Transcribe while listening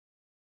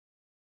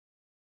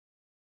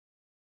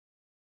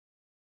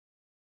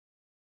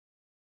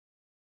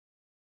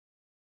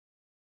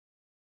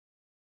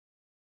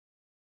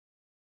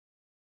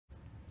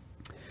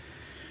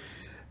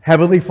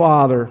Heavenly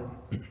Father,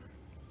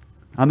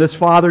 on this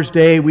Father's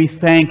Day, we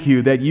thank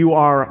you that you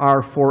are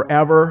our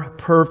forever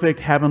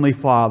perfect Heavenly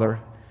Father,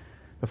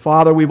 the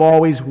Father we've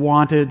always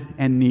wanted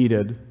and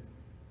needed.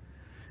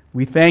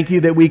 We thank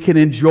you that we can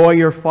enjoy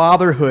your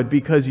fatherhood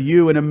because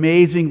you, in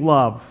amazing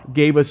love,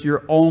 gave us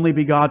your only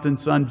begotten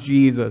Son,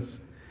 Jesus,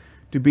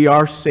 to be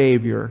our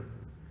Savior,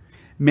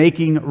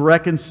 making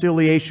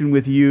reconciliation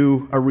with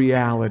you a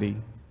reality.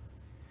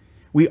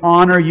 We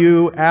honor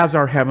you as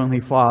our Heavenly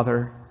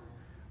Father.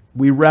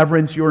 We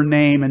reverence your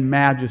name and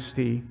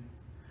majesty,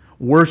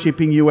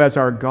 worshiping you as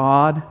our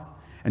God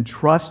and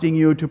trusting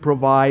you to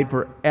provide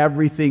for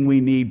everything we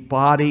need,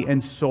 body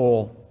and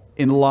soul,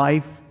 in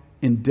life,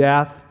 in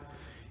death,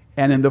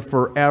 and in the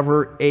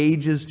forever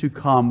ages to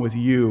come with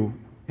you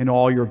in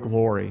all your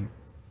glory.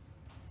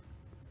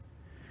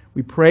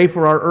 We pray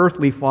for our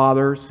earthly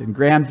fathers and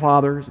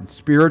grandfathers and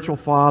spiritual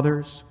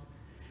fathers.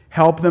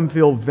 Help them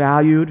feel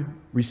valued,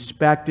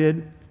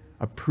 respected,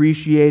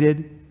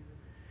 appreciated,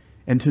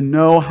 and to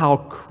know how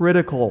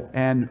critical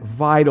and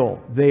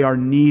vital they are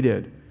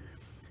needed,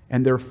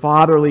 and their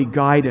fatherly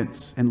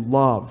guidance and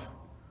love,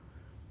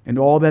 and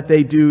all that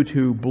they do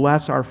to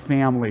bless our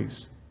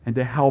families and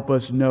to help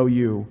us know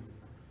you.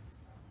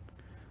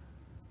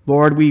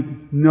 Lord, we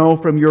know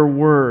from your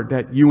word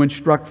that you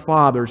instruct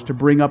fathers to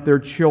bring up their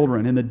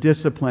children in the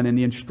discipline and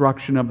the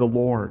instruction of the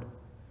Lord.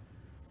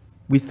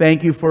 We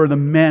thank you for the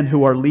men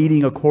who are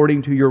leading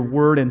according to your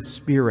word and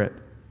spirit,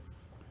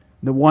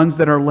 the ones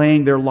that are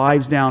laying their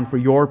lives down for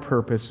your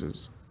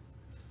purposes.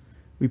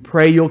 We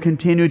pray you'll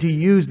continue to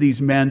use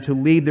these men to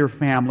lead their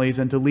families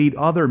and to lead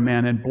other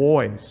men and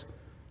boys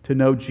to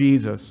know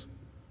Jesus.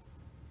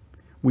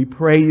 We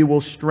pray you will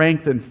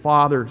strengthen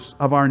fathers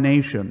of our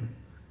nation,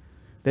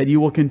 that you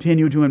will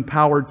continue to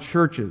empower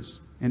churches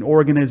and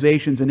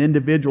organizations and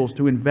individuals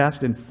to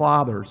invest in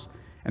fathers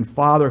and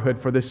fatherhood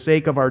for the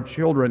sake of our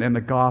children and the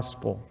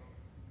gospel.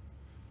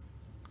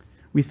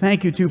 We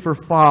thank you, too, for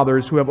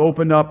fathers who have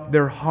opened up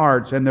their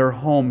hearts and their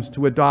homes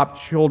to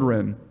adopt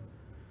children,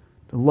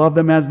 to love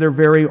them as their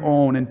very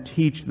own and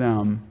teach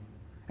them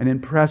and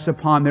impress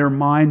upon their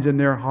minds and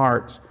their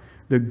hearts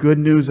the good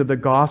news of the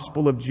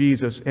gospel of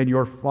Jesus and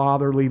your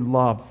fatherly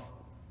love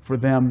for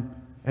them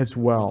as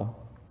well.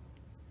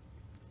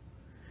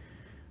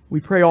 We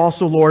pray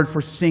also, Lord,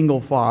 for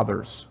single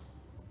fathers,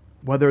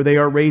 whether they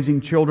are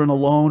raising children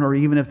alone or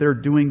even if they're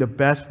doing the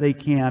best they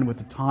can with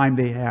the time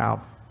they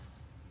have.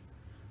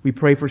 We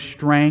pray for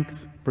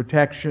strength,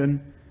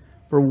 protection,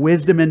 for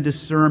wisdom and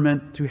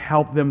discernment to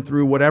help them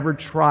through whatever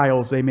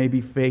trials they may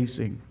be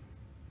facing.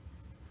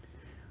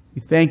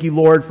 We thank you,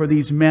 Lord, for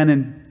these men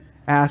and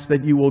ask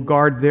that you will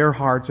guard their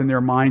hearts and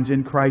their minds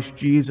in Christ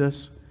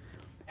Jesus,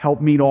 help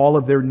meet all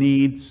of their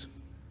needs,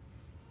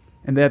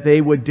 and that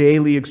they would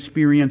daily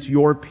experience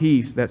your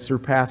peace that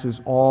surpasses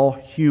all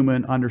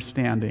human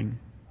understanding.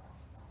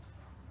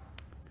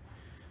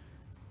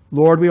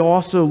 Lord, we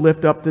also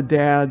lift up the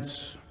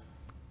dads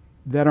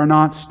that are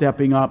not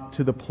stepping up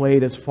to the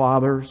plate as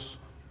fathers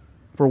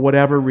for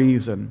whatever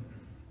reason.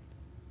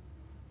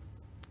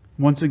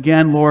 Once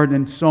again, Lord,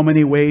 in so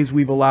many ways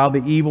we've allowed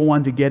the evil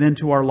one to get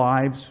into our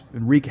lives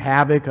and wreak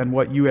havoc on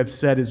what you have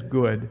said is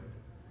good.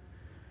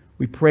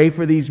 We pray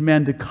for these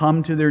men to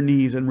come to their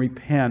knees and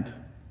repent,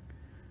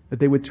 that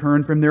they would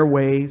turn from their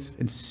ways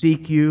and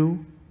seek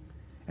you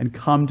and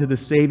come to the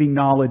saving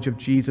knowledge of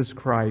Jesus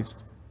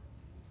Christ.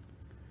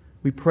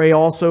 We pray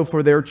also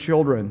for their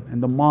children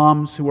and the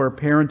moms who are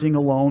parenting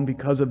alone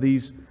because of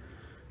these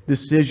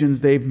decisions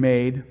they've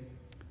made.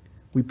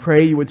 We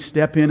pray you would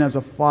step in as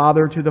a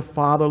father to the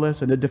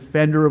fatherless and a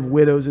defender of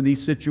widows in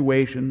these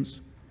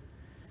situations,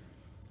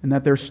 and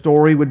that their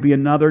story would be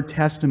another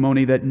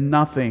testimony that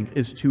nothing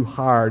is too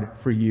hard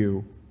for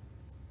you.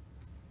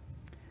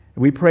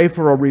 We pray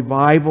for a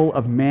revival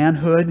of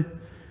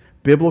manhood,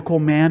 biblical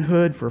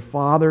manhood, for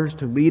fathers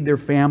to lead their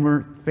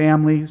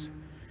families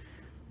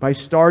by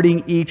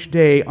starting each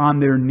day on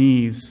their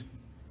knees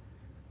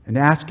and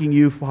asking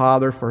you,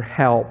 Father, for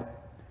help,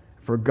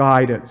 for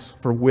guidance,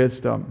 for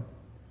wisdom,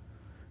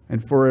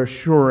 and for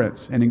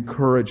assurance and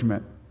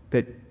encouragement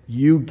that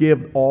you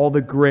give all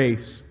the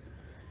grace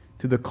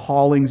to the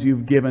callings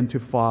you've given to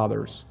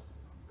fathers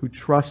who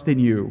trust in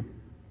you,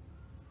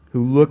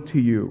 who look to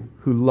you,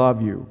 who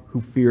love you, who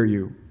fear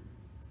you.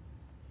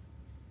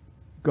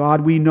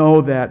 God, we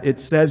know that it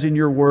says in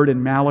your word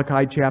in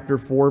Malachi chapter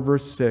 4,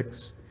 verse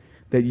 6,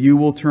 that you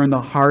will turn the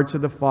hearts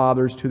of the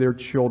fathers to their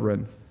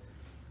children,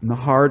 and the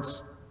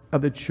hearts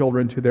of the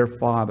children to their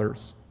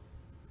fathers.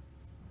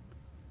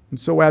 And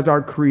so as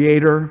our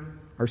Creator,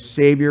 our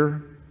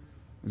Savior,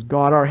 as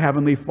God our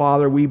Heavenly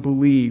Father, we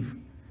believe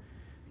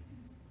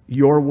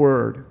your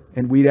word,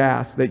 and we'd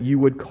ask that you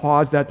would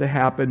cause that to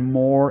happen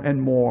more and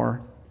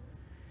more,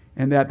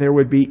 and that there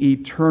would be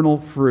eternal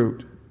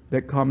fruit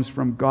that comes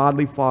from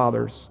godly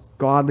fathers,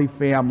 godly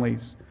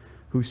families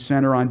who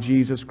center on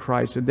Jesus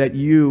Christ, and that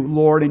you,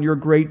 Lord, in your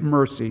great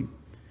mercy,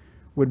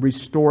 would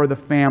restore the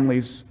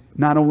families,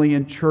 not only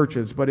in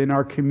churches, but in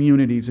our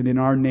communities and in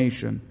our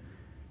nation,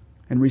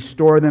 and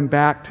restore them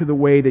back to the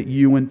way that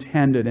you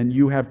intended and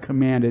you have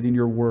commanded in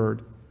your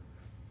word.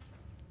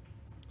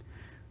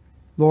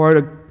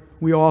 Lord,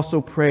 we also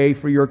pray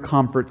for your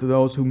comfort to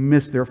those who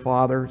miss their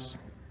fathers,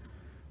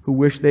 who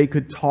wish they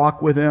could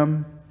talk with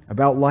them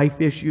about life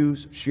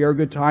issues, share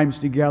good times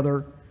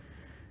together,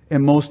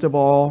 and most of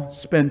all,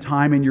 spend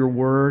time in your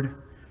word.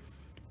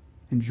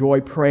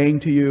 Enjoy praying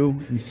to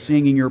you and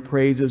singing your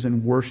praises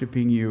and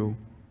worshiping you.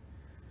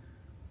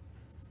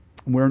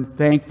 We're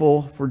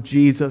thankful for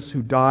Jesus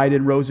who died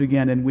and rose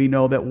again, and we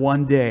know that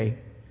one day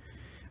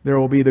there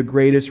will be the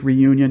greatest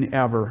reunion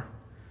ever.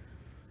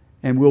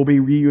 And we'll be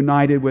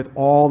reunited with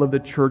all of the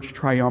church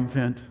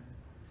triumphant.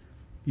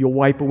 You'll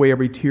wipe away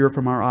every tear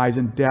from our eyes,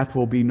 and death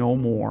will be no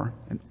more,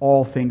 and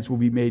all things will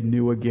be made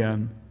new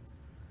again.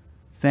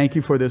 Thank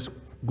you for this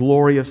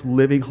glorious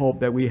living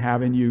hope that we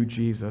have in you,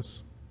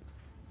 Jesus.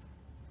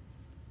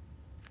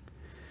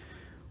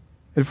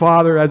 And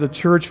Father, as a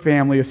church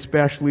family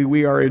especially,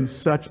 we are in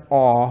such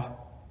awe,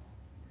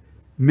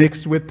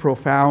 mixed with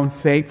profound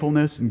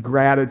thankfulness and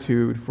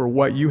gratitude for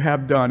what you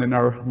have done in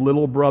our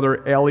little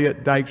brother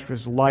Elliot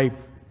Dykstra's life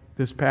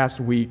this past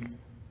week.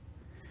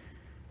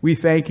 We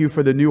thank you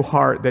for the new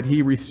heart that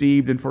he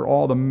received and for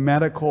all the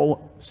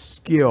medical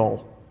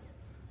skill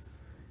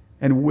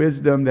and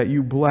wisdom that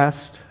you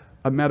blessed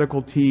a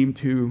medical team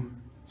to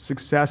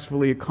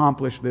successfully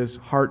accomplish this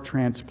heart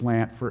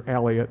transplant for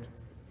Elliot.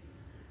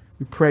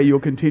 We pray you'll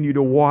continue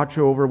to watch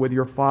over with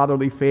your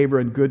fatherly favor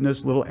and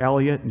goodness little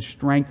Elliot and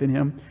strengthen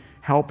him.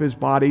 Help his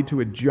body to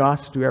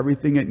adjust to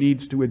everything it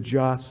needs to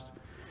adjust.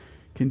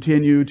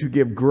 Continue to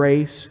give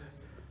grace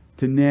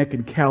to Nick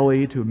and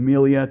Kelly, to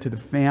Amelia, to the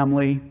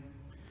family.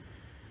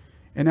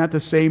 And at the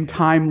same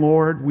time,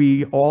 Lord,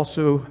 we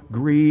also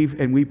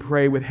grieve and we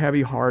pray with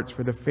heavy hearts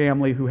for the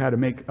family who had to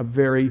make a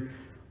very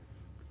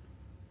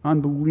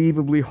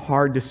unbelievably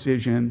hard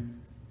decision.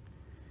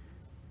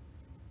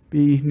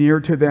 Be near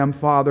to them,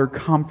 Father.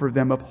 Comfort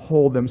them,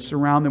 uphold them,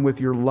 surround them with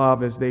your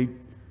love as they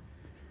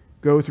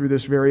go through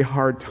this very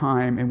hard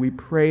time. And we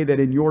pray that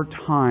in your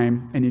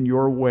time and in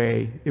your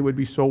way, it would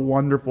be so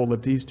wonderful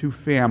that these two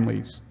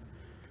families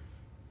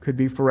could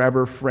be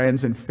forever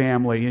friends and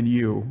family in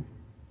you.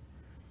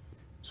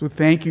 So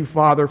thank you,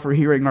 Father, for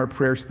hearing our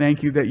prayers.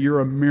 Thank you that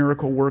you're a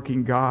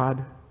miracle-working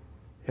God.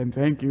 And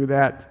thank you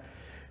that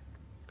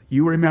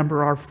you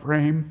remember our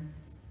frame.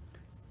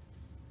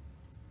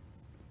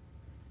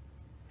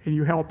 And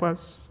you help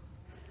us.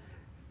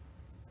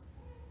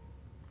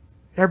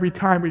 Every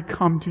time we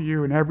come to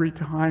you, and every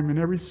time, in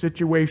every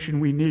situation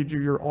we need you,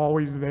 you're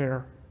always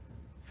there.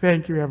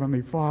 Thank you,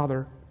 Heavenly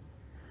Father.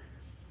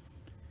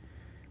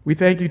 We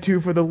thank you, too,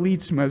 for the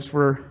Lietzmas,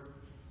 for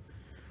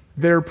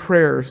their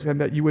prayers, and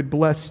that you would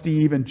bless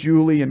Steve and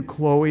Julie and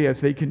Chloe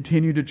as they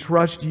continue to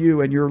trust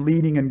you and your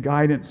leading and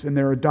guidance in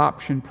their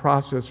adoption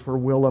process for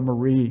Willa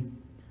Marie.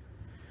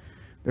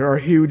 There are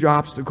huge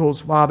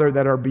obstacles, Father,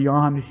 that are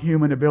beyond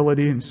human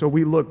ability, and so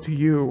we look to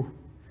you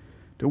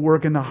to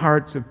work in the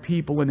hearts of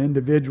people and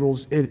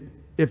individuals,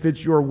 if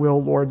it's your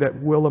will, Lord,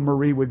 that Willa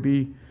Marie would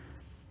be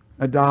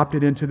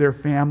adopted into their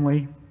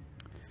family.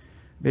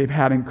 They've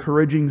had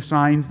encouraging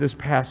signs this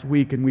past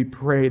week, and we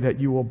pray that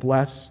you will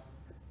bless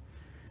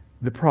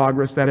the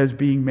progress that is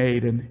being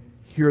made and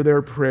hear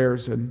their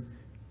prayers and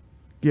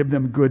give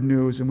them good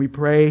news. And we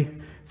pray,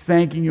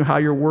 thanking you how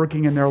you're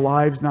working in their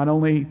lives, not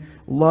only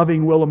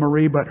loving Willa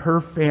Marie, but her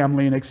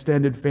family and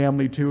extended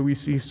family too. We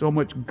see so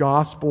much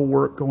gospel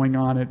work going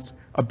on. It's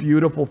a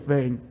beautiful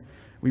thing.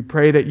 We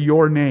pray that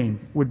your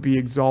name would be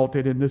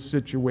exalted in this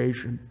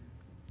situation.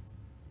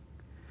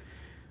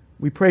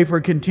 We pray for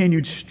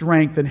continued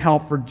strength and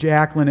help for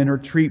Jacqueline in her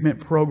treatment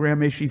program.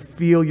 May she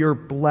feel your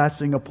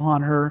blessing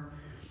upon her.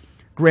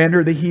 Grant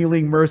her the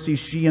healing mercy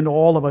she and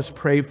all of us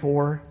pray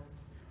for.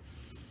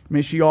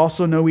 May she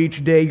also know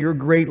each day your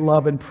great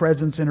love and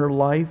presence in her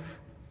life.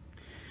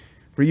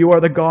 For you are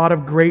the God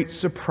of great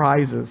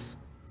surprises.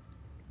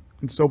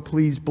 And so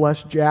please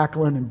bless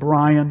Jacqueline and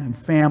Brian and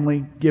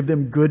family. Give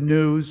them good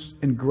news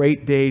and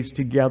great days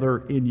together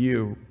in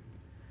you.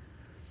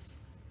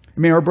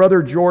 May our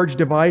brother George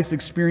Device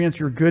experience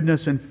your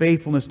goodness and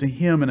faithfulness to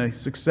him in a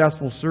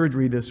successful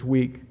surgery this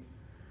week.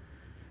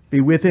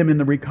 Be with him in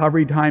the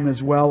recovery time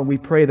as well, and we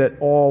pray that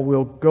all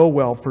will go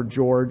well for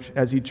George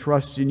as he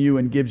trusts in you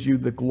and gives you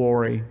the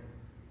glory.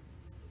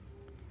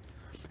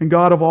 And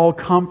God of all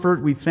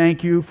comfort, we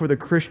thank you for the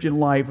Christian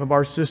life of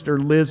our sister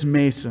Liz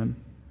Mason.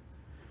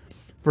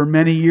 For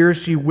many years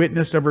she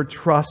witnessed of her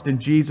trust in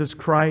Jesus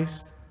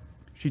Christ.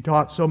 She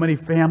taught so many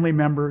family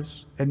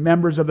members and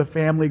members of the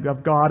family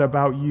of God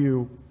about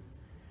you.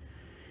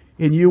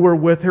 And you were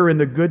with her in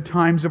the good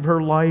times of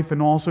her life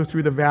and also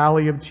through the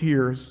valley of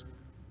tears,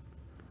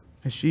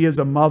 as she as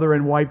a mother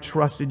and wife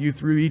trusted you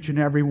through each and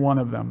every one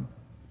of them.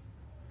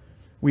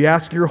 We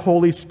ask your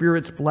Holy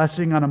Spirit's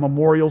blessing on a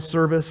memorial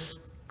service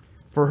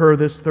for her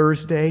this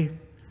Thursday.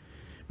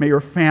 May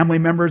your family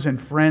members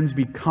and friends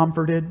be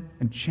comforted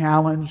and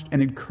challenged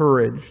and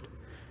encouraged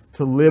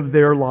to live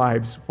their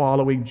lives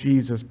following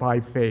Jesus by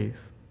faith.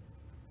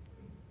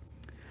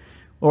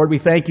 Lord, we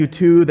thank you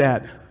too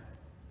that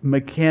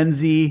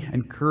Mackenzie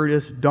and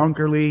Curtis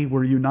Dunkerley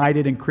were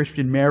united in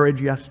Christian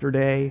marriage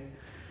yesterday.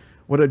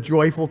 What a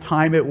joyful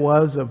time it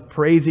was of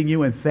praising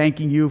you and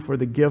thanking you for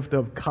the gift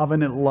of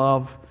covenant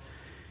love.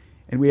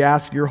 And we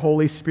ask your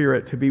Holy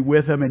Spirit to be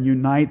with them and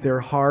unite their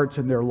hearts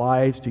and their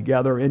lives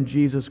together in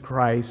Jesus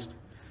Christ,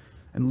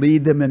 and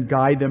lead them and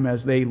guide them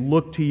as they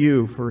look to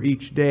you for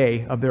each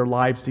day of their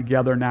lives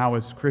together now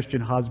as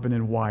Christian husband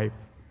and wife.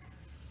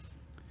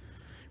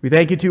 We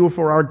thank you, too,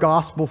 for our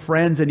gospel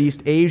friends in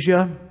East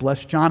Asia.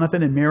 Bless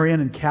Jonathan and Marion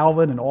and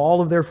Calvin and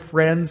all of their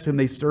friends whom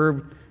they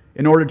served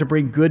in order to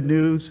bring good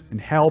news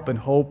and help and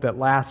hope that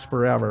lasts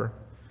forever.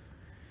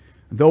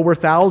 Though we're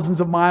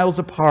thousands of miles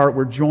apart,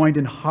 we're joined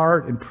in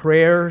heart and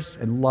prayers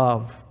and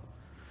love.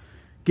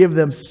 Give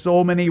them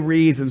so many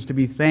reasons to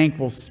be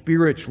thankful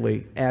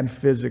spiritually and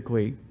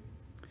physically.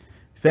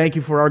 Thank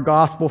you for our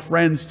gospel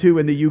friends, too,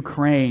 in the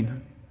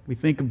Ukraine. We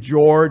think of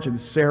George and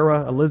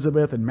Sarah,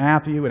 Elizabeth and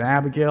Matthew and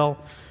Abigail.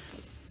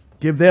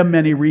 Give them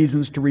many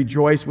reasons to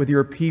rejoice with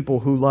your people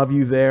who love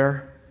you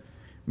there.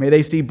 May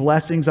they see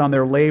blessings on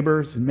their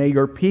labors, and may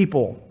your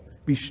people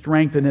be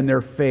strengthened in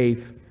their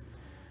faith,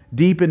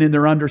 deepened in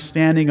their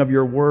understanding of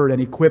your word, and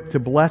equipped to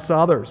bless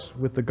others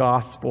with the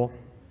gospel.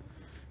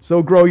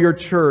 So grow your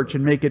church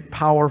and make it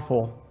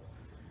powerful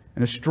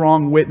and a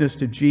strong witness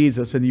to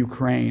Jesus in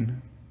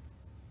Ukraine.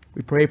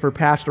 We pray for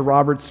Pastor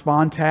Robert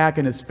Svantak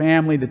and his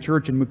family, the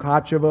church in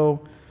Mukachevo.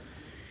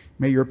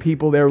 May your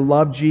people there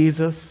love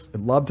Jesus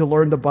and love to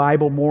learn the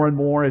Bible more and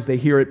more as they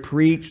hear it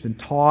preached and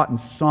taught and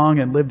sung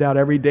and lived out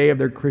every day of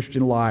their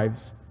Christian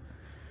lives.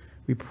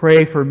 We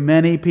pray for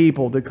many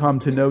people to come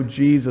to know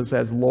Jesus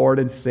as Lord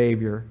and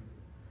Savior.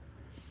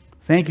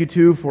 Thank you,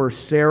 too, for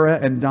Sarah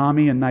and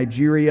Dami in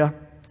Nigeria.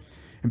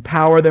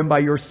 Empower them by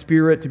your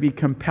Spirit to be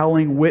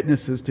compelling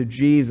witnesses to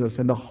Jesus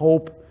and the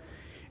hope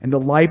and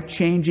the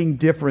life-changing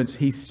difference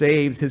He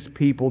saves His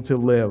people to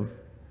live.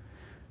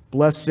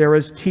 Bless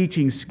Sarah's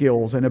teaching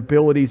skills and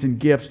abilities and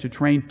gifts to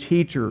train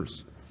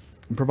teachers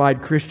and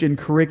provide Christian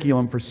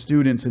curriculum for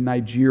students in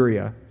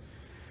Nigeria.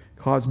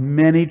 Cause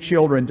many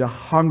children to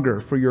hunger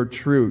for your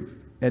truth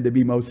and to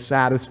be most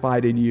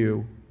satisfied in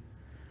you.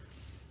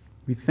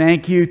 We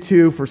thank you,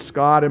 too, for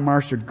Scott and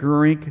Marcia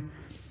Gurink.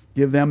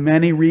 Give them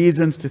many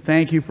reasons to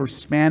thank you for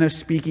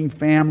Spanish-speaking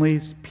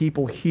families,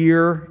 people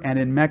here and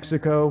in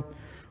Mexico,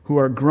 who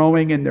are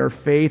growing in their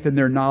faith and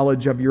their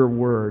knowledge of your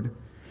word.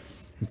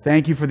 And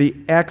thank you for the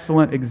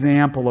excellent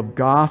example of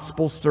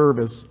gospel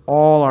service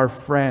all our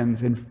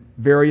friends in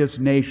various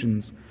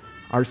nations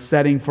are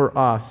setting for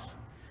us.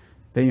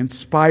 They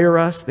inspire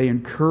us, they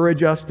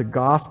encourage us to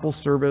gospel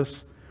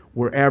service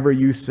wherever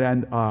you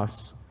send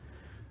us.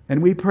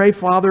 And we pray,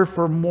 Father,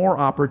 for more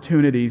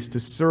opportunities to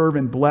serve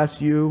and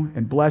bless you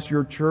and bless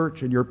your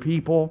church and your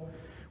people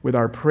with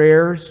our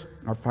prayers,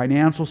 our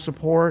financial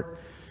support,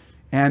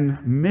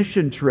 and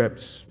mission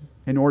trips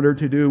in order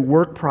to do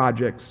work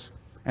projects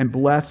and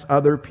bless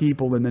other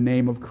people in the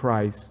name of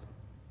Christ.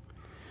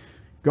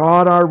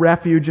 God, our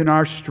refuge and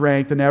our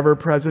strength and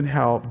ever-present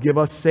help, give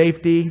us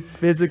safety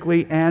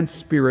physically and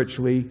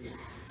spiritually,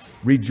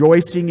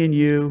 rejoicing in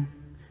you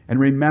and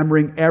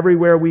remembering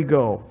everywhere we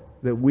go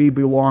that we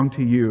belong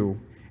to you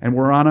and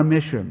we're on a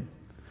mission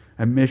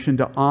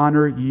to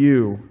honor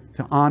you,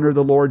 to honor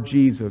the Lord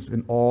Jesus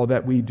in all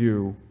that we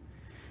do.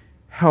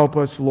 Help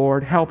us,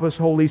 Lord. Help us,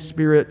 Holy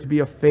Spirit, to be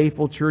a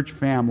faithful church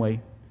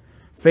family,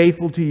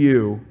 faithful to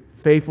you,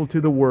 faithful to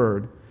the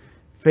Word,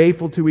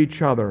 faithful to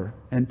each other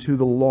and to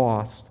the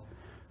lost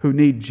who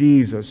need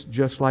Jesus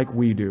just like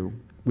we do.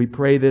 We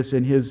pray this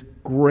in His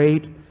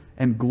great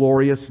and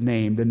glorious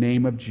name, the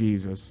name of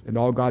Jesus. And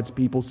all God's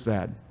people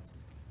said.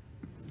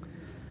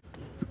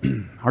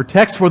 Our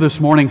text for this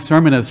morning's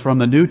sermon is from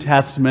the New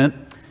Testament,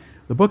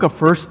 the book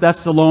of 1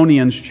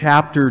 Thessalonians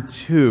chapter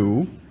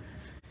 2.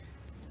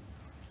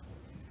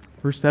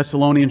 1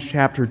 Thessalonians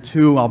chapter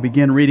 2, I'll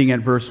begin reading at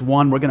verse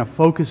 1. We're going to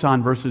focus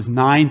on verses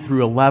 9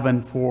 through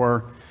 11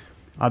 for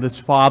this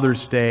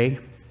Father's Day.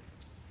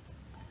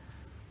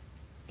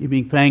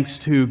 Giving thanks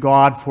to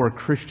God for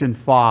Christian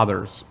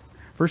fathers.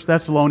 1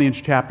 Thessalonians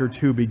chapter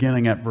 2,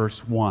 beginning at verse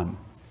 1.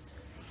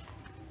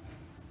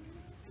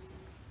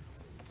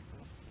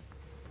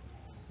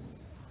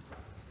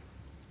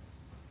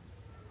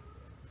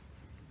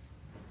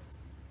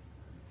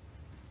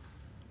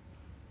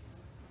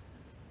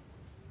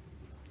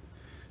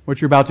 What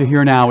you're about to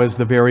hear now is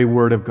the very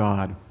Word of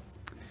God.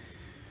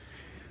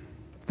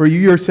 For you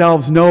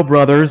yourselves know,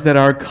 brothers, that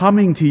our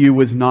coming to you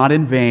was not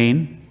in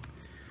vain.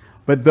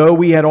 But though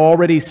we had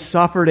already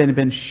suffered and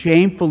been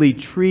shamefully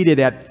treated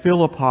at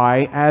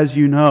Philippi, as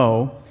you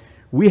know,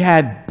 we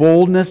had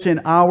boldness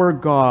in our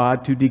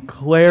God to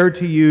declare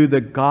to you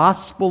the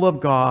gospel of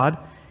God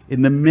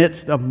in the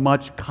midst of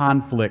much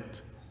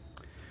conflict.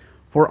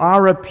 For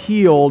our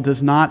appeal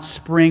does not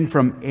spring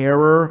from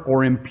error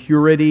or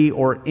impurity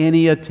or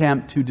any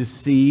attempt to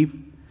deceive,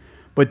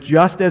 but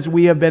just as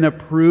we have been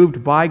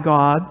approved by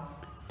God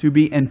to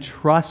be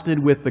entrusted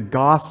with the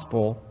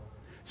gospel,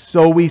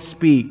 so we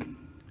speak,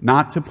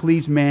 not to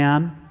please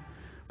man,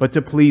 but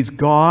to please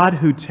God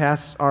who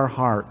tests our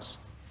hearts.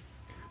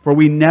 For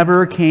we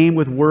never came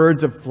with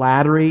words of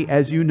flattery,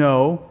 as you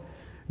know,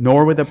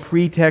 nor with a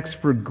pretext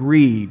for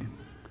greed,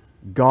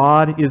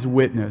 God is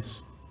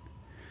witness.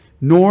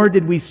 Nor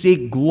did we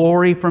seek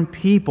glory from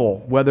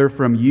people, whether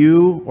from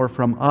you or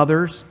from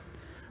others,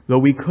 though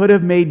we could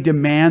have made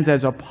demands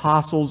as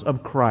apostles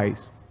of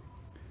Christ.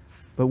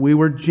 But we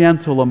were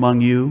gentle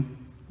among you,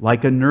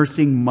 like a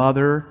nursing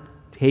mother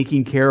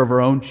taking care of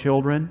her own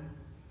children.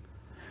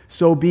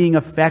 So being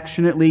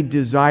affectionately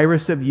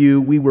desirous of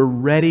you, we were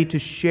ready to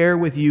share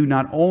with you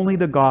not only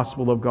the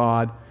gospel of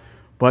God,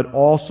 but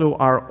also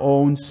our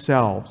own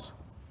selves,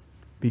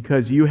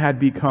 because you had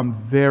become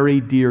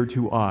very dear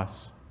to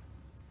us.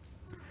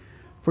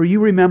 For you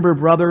remember,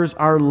 brothers,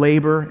 our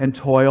labor and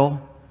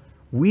toil.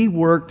 We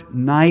worked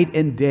night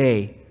and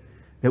day,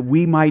 that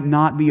we might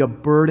not be a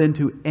burden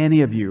to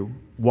any of you,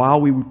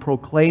 while we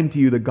proclaim to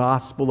you the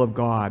gospel of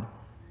God.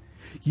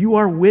 You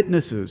are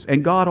witnesses,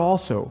 and God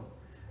also,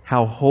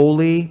 how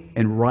holy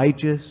and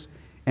righteous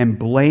and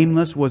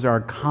blameless was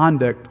our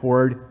conduct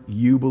toward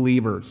you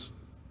believers.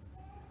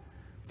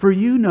 For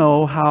you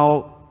know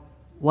how,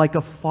 like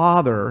a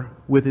father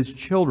with his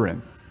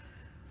children,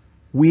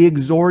 we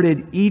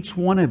exhorted each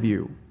one of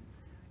you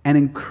and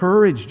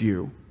encouraged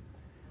you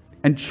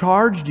and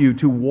charged you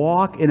to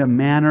walk in a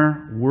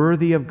manner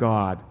worthy of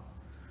God,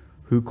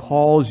 who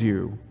calls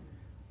you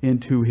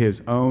into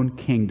his own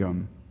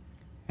kingdom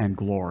and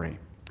glory.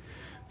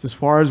 So as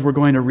far as we're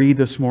going to read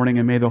this morning,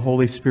 and may the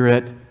Holy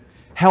Spirit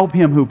help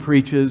him who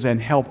preaches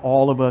and help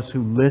all of us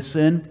who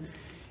listen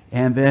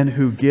and then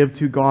who give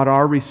to God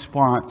our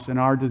response and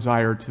our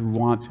desire to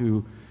want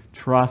to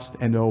trust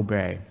and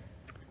obey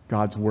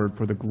God's word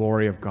for the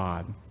glory of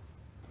God.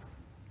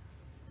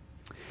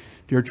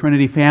 Dear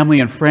Trinity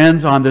family and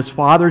friends, on this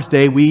Father's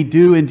Day, we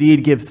do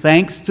indeed give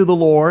thanks to the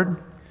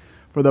Lord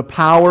for the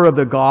power of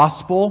the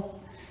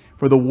gospel,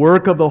 for the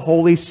work of the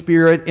Holy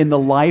Spirit in the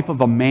life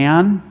of a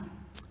man,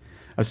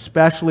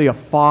 especially a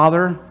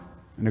father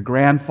and a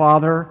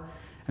grandfather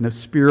and a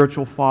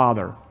spiritual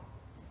father.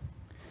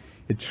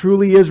 It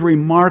truly is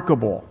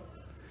remarkable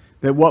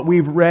that what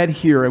we've read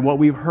here and what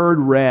we've heard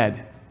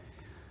read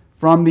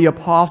from the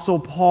Apostle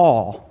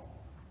Paul,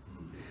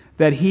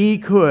 that he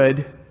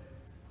could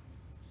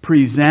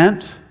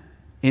present,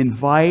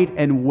 invite,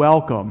 and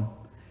welcome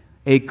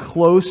a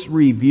close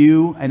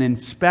review, an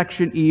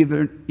inspection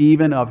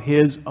even of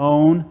his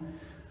own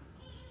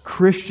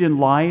Christian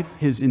life,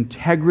 his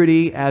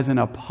integrity as an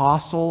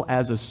apostle,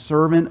 as a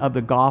servant of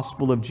the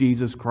gospel of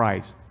Jesus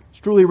Christ. It's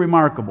truly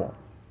remarkable,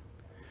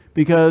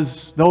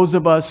 because those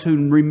of us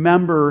who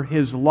remember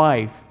his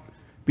life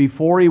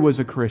before he was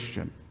a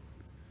Christian,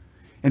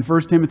 in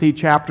 1 Timothy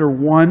chapter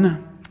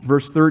 1,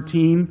 verse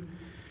 13,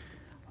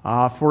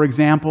 for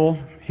example,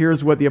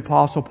 here's what the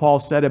Apostle Paul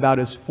said about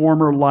his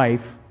former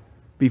life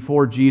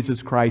before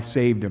Jesus Christ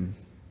saved him.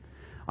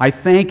 I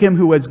thank him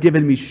who has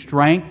given me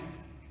strength,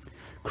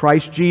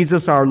 Christ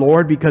Jesus our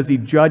Lord, because he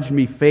judged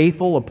me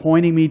faithful,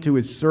 appointing me to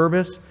his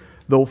service,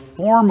 though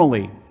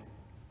formerly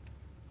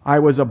I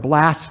was a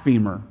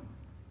blasphemer,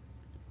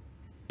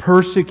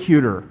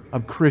 persecutor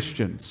of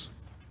Christians,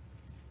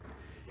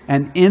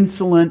 an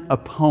insolent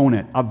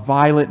opponent, a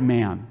violent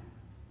man.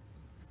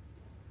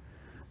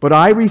 But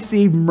I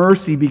received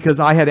mercy because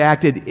I had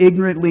acted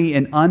ignorantly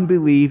in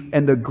unbelief,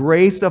 and the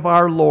grace of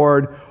our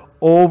Lord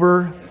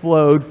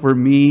overflowed for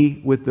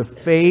me with the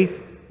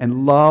faith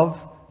and love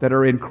that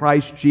are in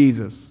Christ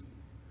Jesus.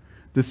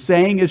 The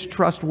saying is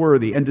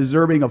trustworthy and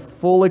deserving of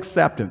full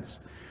acceptance.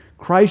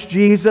 Christ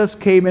Jesus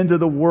came into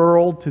the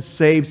world to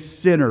save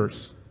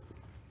sinners,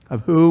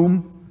 of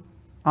whom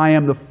I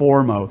am the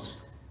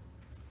foremost.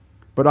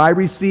 But I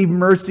received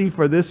mercy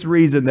for this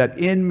reason, that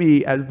in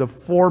me, as the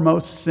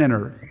foremost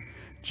sinner,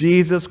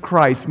 Jesus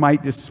Christ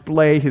might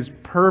display his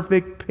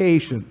perfect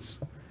patience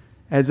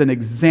as an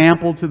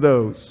example to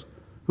those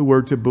who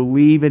were to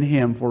believe in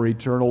him for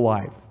eternal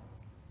life.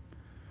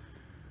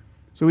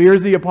 So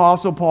here's the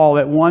Apostle Paul.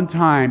 At one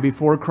time,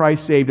 before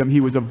Christ saved him,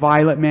 he was a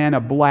violent man, a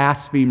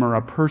blasphemer,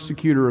 a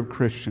persecutor of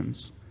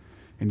Christians.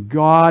 And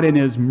God in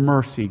his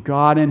mercy,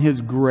 God in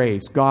his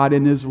grace, God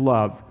in his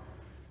love,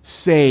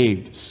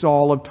 saved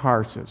Saul of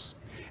Tarsus.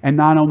 And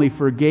not only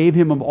forgave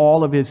him of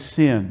all of his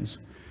sins,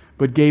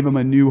 but gave him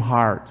a new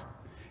heart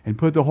and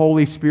put the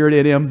Holy Spirit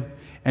in him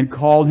and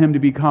called him to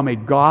become a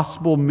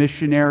gospel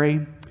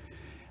missionary,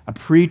 a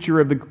preacher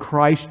of the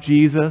Christ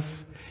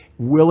Jesus,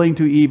 willing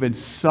to even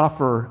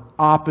suffer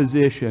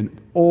opposition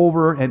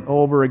over and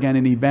over again,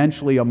 and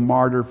eventually a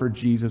martyr for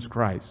Jesus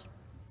Christ.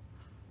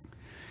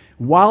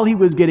 While he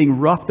was getting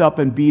roughed up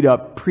and beat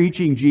up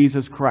preaching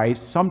Jesus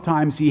Christ,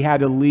 sometimes he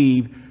had to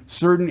leave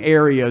certain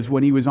areas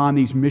when he was on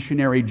these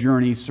missionary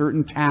journeys,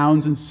 certain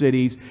towns and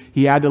cities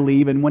he had to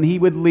leave. And when he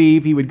would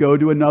leave, he would go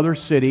to another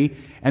city,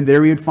 and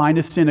there he would find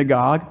a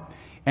synagogue,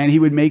 and he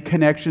would make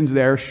connections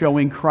there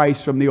showing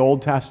Christ from the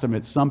Old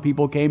Testament. Some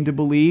people came to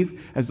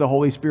believe as the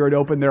Holy Spirit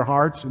opened their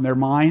hearts and their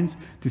minds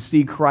to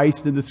see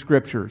Christ in the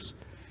Scriptures.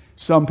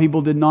 Some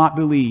people did not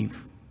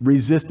believe,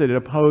 resisted it,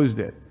 opposed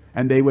it,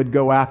 and they would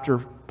go after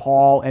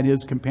Paul and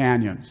his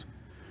companions.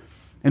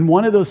 And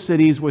one of those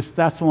cities was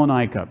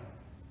Thessalonica.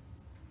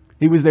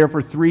 He was there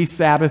for 3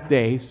 Sabbath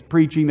days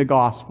preaching the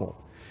gospel.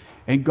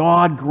 And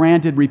God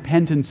granted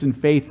repentance and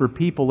faith for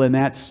people in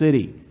that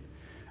city.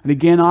 And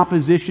again,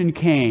 opposition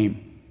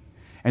came.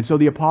 And so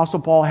the Apostle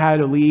Paul had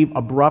to leave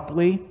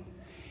abruptly.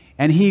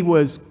 And he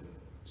was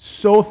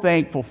so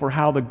thankful for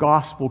how the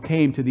gospel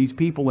came to these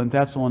people in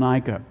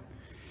Thessalonica.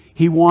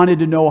 He wanted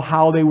to know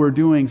how they were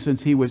doing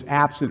since he was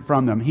absent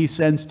from them. He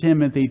sends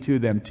Timothy to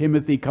them.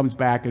 Timothy comes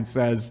back and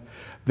says,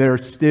 they're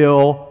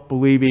still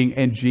believing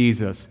in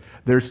Jesus.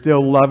 They're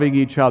still loving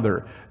each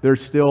other. They're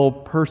still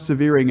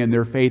persevering in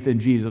their faith in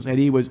Jesus. And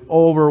he was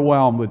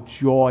overwhelmed with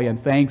joy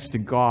and thanks to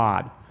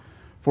God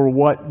for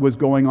what was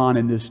going on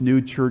in this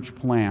new church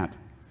plant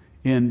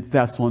in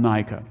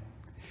Thessalonica.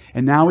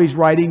 And now he's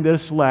writing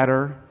this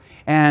letter,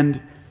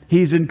 and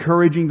he's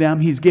encouraging them.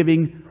 He's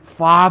giving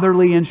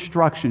fatherly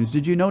instructions.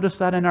 Did you notice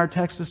that in our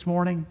text this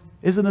morning?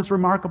 Isn't this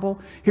remarkable?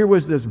 Here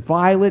was this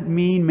violent,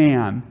 mean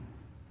man,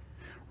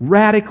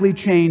 radically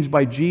changed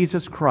by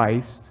Jesus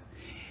Christ,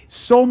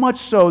 so much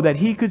so that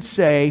he could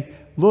say,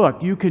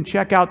 look, you can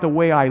check out the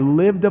way I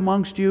lived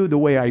amongst you, the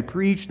way I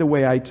preached, the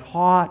way I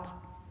taught.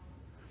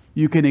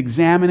 You can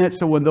examine it.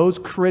 So when those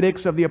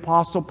critics of the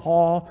Apostle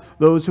Paul,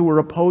 those who were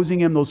opposing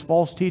him, those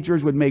false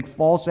teachers would make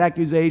false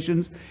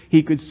accusations,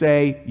 he could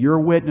say, you're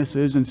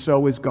witnesses and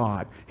so is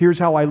God. Here's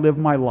how I live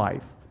my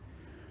life.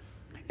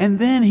 And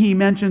then he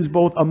mentions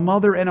both a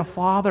mother and a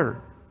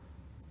father,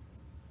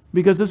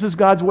 because this is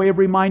God's way of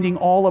reminding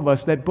all of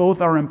us that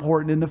both are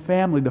important in the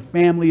family. The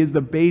family is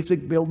the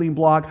basic building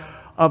block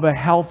of a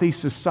healthy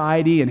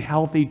society and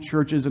healthy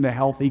churches and a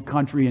healthy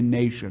country and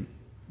nation.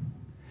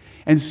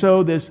 And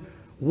so this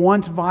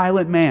once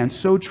violent man,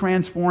 so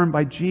transformed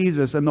by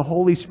Jesus and the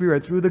Holy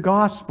Spirit through the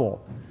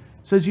gospel,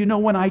 says, you know,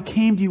 when I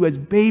came to you as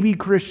baby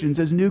Christians,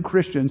 as new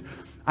Christians,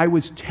 I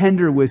was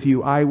tender with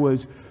you. I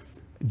was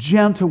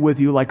gentle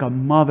with you like a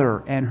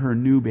mother and her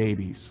new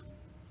babies.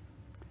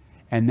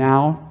 And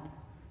now,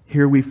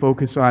 here we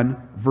focus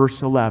on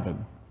verse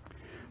 11.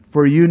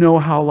 For you know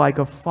how, like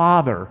a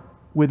father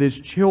with his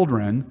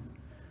children,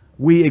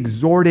 we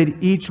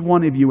exhorted each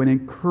one of you and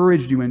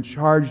encouraged you and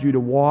charged you to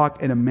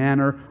walk in a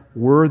manner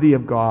worthy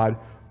of God,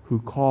 who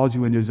calls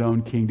you into His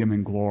own kingdom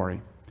and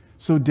glory.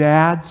 So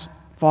dads,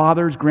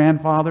 fathers,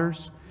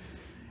 grandfathers,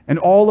 and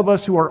all of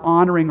us who are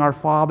honoring our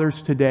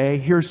fathers today,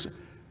 here's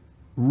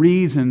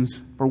reasons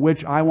for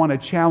which I want to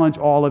challenge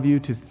all of you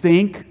to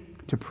think,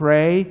 to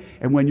pray,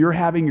 and when you're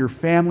having your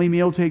family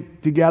meal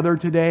together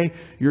today,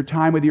 your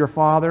time with your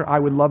father, I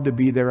would love to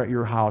be there at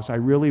your house. I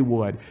really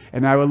would.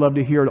 And I would love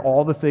to hear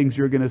all the things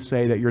you're going to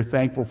say that you're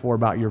thankful for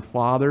about your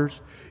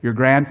fathers, your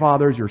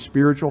grandfathers, your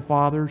spiritual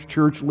fathers,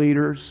 church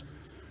leaders,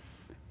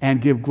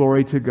 and give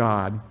glory to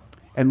God.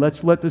 And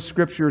let's let the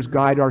Scriptures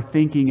guide our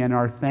thinking and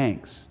our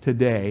thanks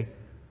today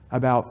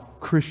about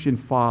Christian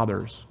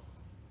fathers.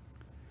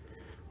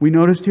 We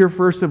noticed here,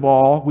 first of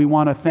all, we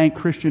want to thank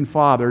Christian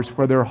fathers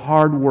for their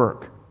hard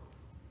work.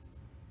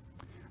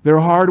 Their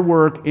hard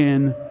work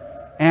in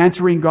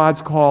answering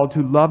God's call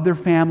to love their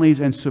families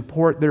and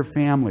support their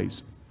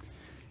families.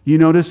 You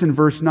notice in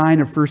verse 9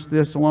 of 1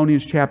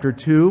 Thessalonians chapter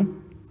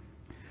 2,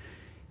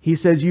 he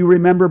says, you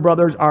remember,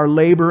 brothers, our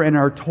labor and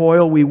our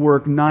toil. We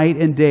work night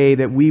and day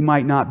that we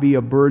might not be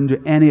a burden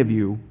to any of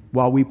you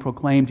while we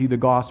proclaim to you the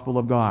gospel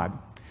of God.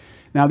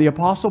 Now, the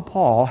Apostle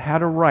Paul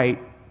had a right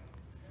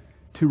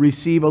to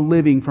receive a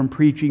living from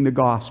preaching the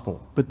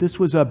gospel. But this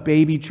was a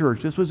baby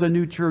church. This was a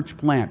new church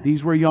plant.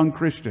 These were young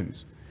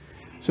Christians.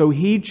 So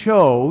he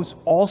chose,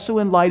 also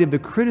in light of the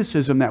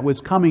criticism that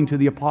was coming to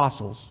the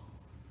apostles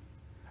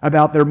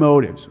about their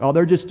motives. Oh,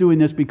 they're just doing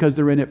this because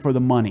they're in it for the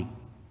money.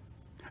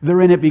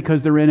 They're in it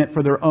because they're in it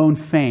for their own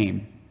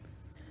fame,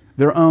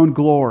 their own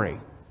glory.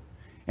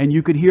 And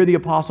you could hear the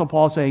Apostle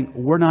Paul saying,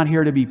 we're not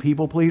here to be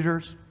people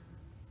pleasers.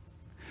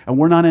 And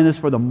we're not in this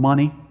for the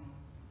money,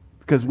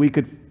 because we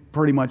could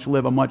pretty much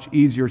live a much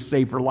easier,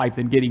 safer life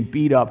than getting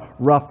beat up,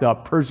 roughed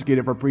up,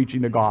 persecuted for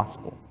preaching the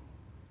gospel.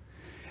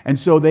 And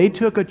so they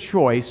took a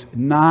choice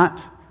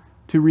not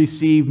to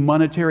receive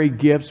monetary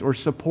gifts or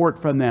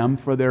support from them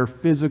for their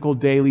physical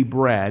daily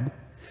bread.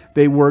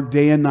 They worked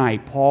day and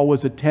night. Paul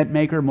was a tent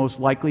maker. Most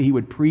likely he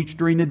would preach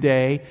during the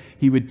day.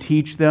 He would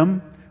teach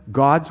them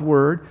God's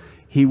word.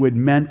 He would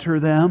mentor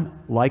them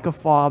like a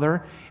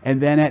father. And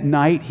then at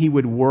night he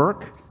would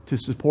work to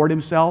support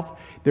himself.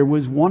 There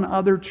was one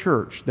other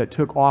church that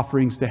took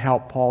offerings to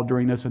help Paul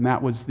during this, and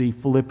that was the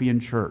Philippian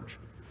church.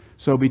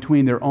 So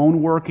between their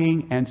own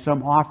working and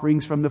some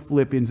offerings from the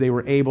Philippians, they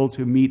were able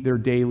to meet their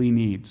daily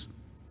needs.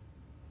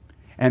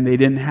 And they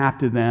didn't have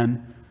to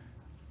then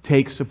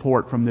take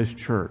support from this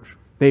church.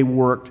 They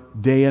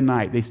worked day and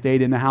night. They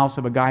stayed in the house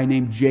of a guy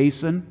named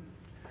Jason,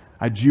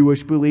 a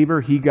Jewish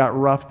believer. He got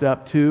roughed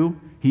up too.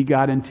 He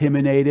got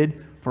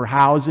intimidated for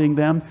housing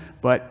them,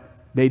 but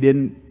they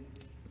didn't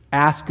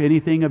ask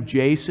anything of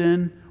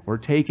Jason or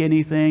take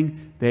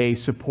anything. They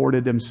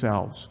supported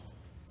themselves.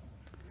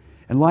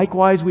 And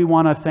likewise, we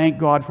want to thank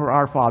God for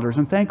our fathers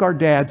and thank our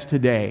dads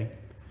today.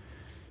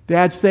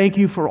 Dads, thank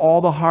you for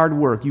all the hard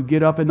work. You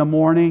get up in the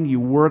morning, you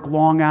work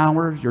long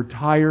hours, you're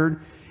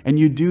tired, and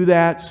you do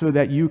that so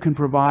that you can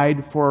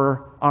provide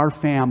for our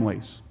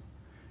families.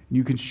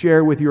 You can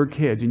share with your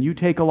kids, and you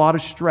take a lot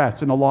of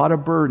stress and a lot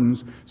of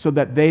burdens so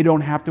that they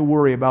don't have to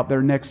worry about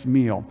their next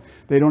meal.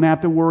 They don't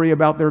have to worry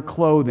about their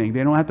clothing.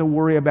 They don't have to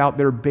worry about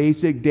their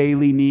basic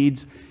daily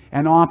needs,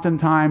 and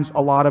oftentimes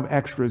a lot of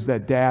extras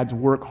that dads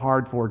work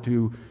hard for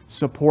to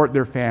support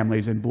their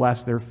families and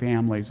bless their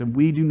families. And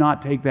we do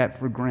not take that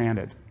for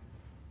granted.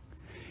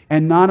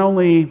 And not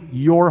only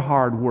your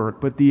hard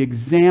work, but the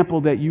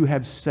example that you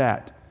have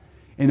set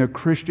in a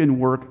Christian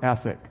work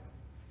ethic.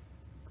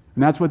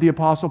 And that's what the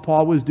Apostle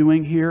Paul was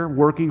doing here,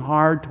 working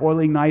hard,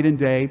 toiling night and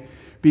day,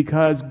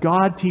 because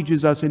God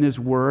teaches us in His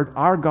Word,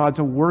 our God's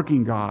a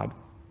working God.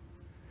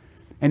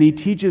 And He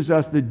teaches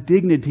us the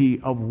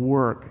dignity of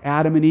work.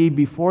 Adam and Eve,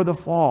 before the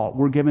fall,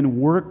 were given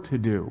work to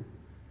do.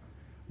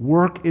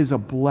 Work is a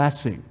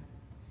blessing.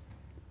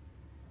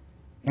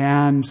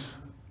 And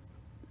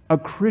a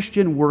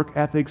Christian work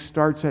ethic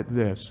starts at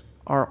this.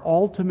 Our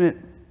ultimate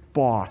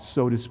boss,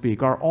 so to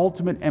speak, our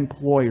ultimate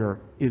employer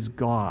is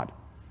God.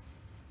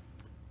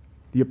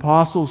 The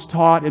apostles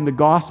taught in the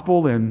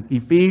gospel in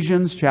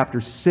Ephesians chapter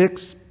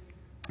 6,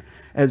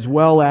 as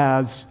well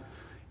as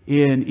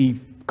in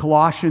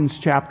Colossians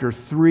chapter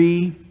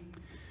 3,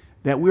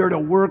 that we are to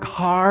work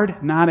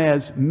hard, not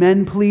as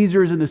men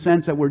pleasers in the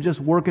sense that we're just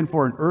working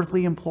for an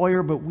earthly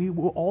employer, but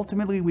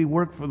ultimately we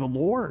work for the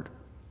Lord.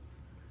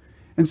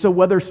 And so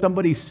whether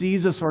somebody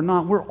sees us or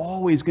not, we're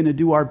always going to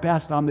do our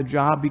best on the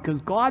job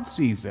because God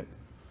sees it.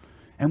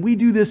 And we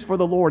do this for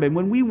the Lord. And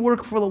when we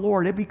work for the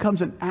Lord, it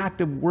becomes an act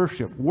of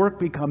worship. Work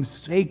becomes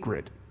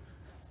sacred.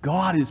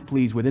 God is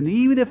pleased with it. And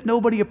even if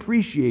nobody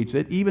appreciates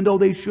it, even though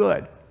they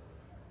should,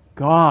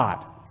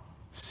 God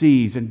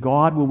sees and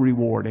God will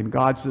reward. And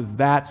God says,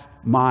 that's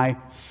my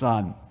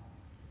son.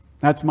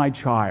 That's my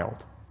child.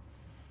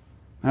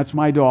 That's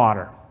my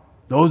daughter.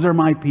 Those are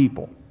my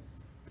people.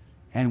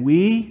 And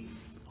we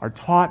are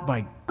taught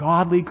by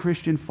godly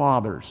Christian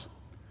fathers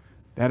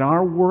that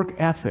our work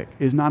ethic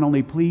is not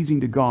only pleasing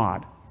to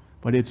God,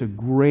 but it's a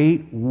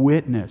great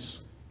witness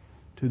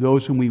to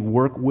those whom we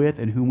work with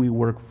and whom we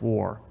work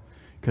for,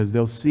 because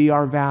they'll see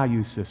our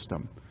value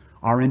system,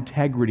 our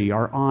integrity,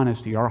 our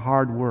honesty, our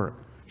hard work,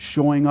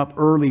 showing up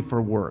early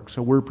for work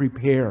so we're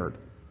prepared,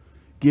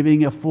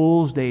 giving a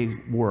fool's day's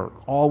work,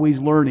 always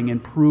learning,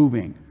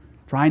 improving,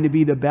 trying to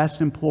be the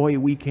best employee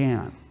we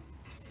can.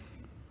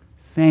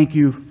 Thank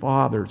you,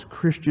 fathers,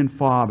 Christian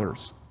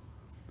fathers,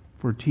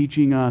 for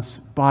teaching us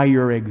by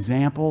your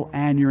example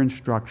and your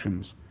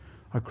instructions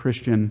a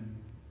Christian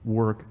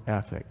work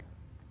ethic.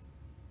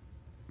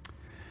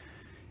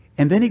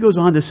 And then he goes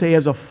on to say,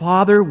 as a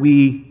father,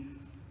 we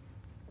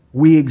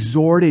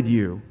exhorted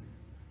you.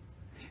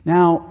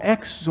 Now,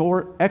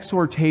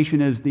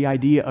 exhortation is the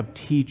idea of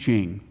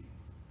teaching.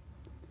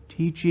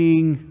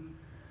 Teaching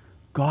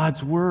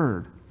God's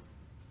Word.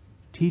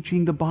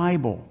 Teaching the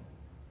Bible.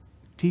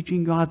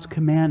 Teaching God's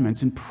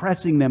commandments,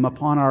 impressing them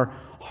upon our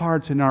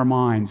hearts and our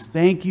minds.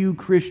 Thank you,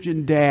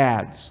 Christian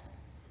dads,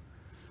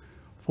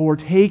 for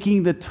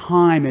taking the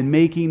time and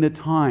making the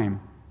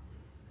time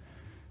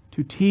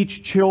to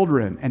teach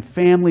children and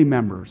family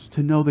members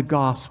to know the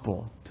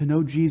gospel, to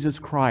know Jesus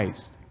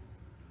Christ,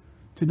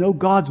 to know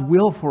God's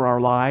will for our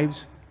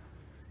lives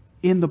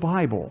in the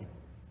Bible.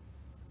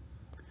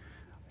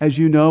 As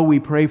you know,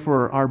 we pray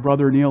for our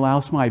brother Neil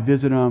Alsma. I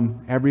visit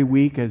him every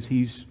week as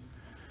he's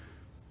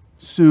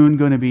soon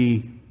going to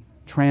be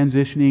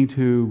transitioning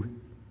to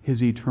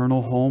his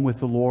eternal home with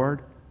the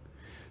Lord.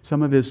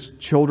 Some of his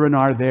children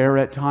are there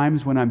at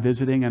times when I'm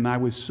visiting, and I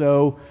was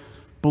so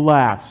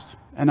blessed,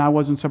 and I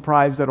wasn't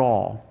surprised at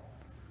all.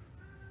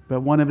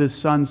 But one of his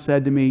sons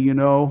said to me, you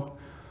know,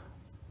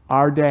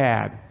 our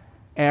dad,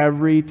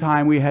 every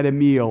time we had a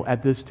meal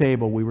at this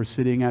table, we were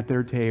sitting at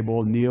their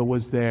table, Neil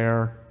was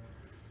there.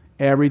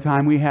 Every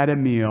time we had a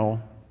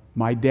meal,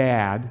 my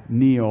dad,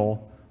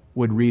 Neil,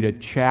 would read a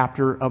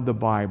chapter of the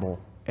Bible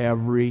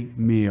every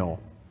meal.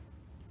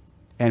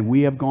 And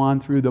we have gone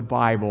through the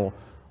Bible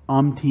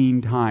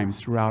umpteen times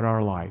throughout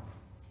our life.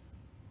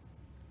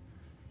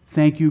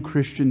 Thank you,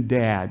 Christian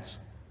dads,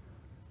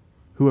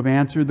 who have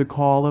answered the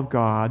call of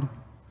God,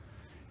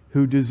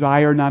 who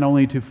desire not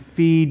only to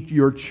feed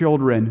your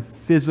children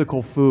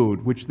physical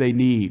food, which they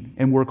need,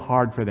 and work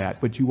hard for that,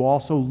 but you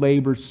also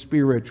labor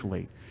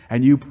spiritually,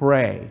 and you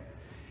pray,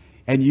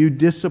 and you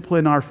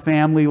discipline our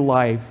family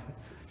life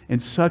in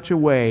such a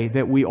way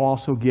that we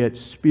also get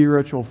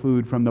spiritual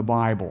food from the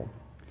Bible.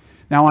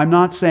 Now, I'm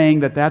not saying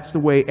that that's the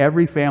way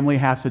every family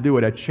has to do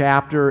it, a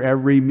chapter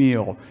every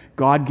meal.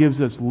 God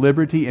gives us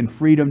liberty and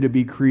freedom to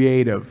be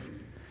creative.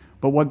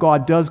 But what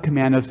God does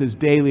command us is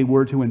daily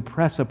we're to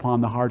impress upon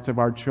the hearts of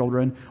our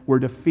children. We're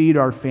to feed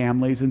our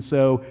families. And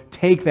so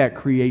take that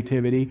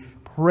creativity,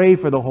 pray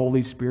for the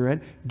Holy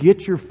Spirit,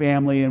 get your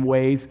family in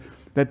ways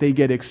that they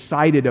get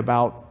excited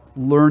about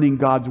learning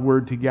God's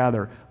Word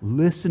together.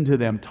 Listen to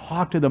them.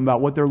 Talk to them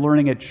about what they're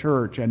learning at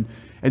church and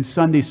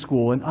Sunday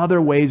school and other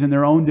ways in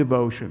their own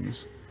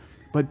devotions.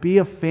 But be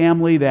a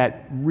family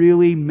that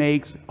really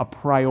makes a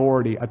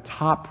priority, a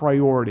top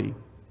priority,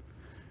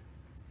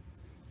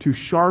 to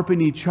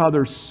sharpen each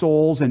other's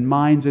souls and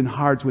minds and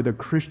hearts with a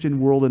Christian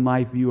world and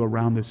life view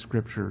around the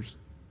Scriptures.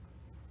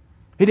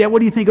 Hey, Dad, what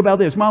do you think about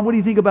this? Mom, what do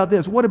you think about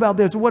this? What about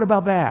this? What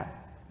about that?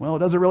 Well, it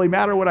doesn't really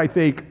matter what I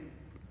think.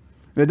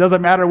 It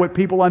doesn't matter what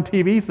people on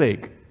TV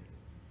think.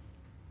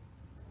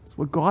 It's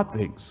what God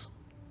thinks.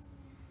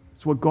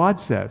 It's what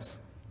God says.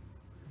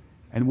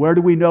 And where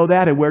do we know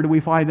that and where do we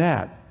find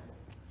that?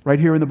 Right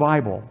here in the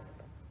Bible.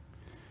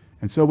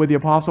 And so with the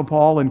Apostle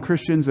Paul and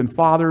Christians and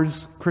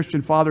fathers,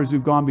 Christian fathers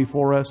who've gone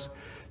before us,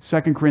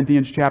 2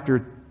 Corinthians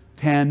chapter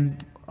 10,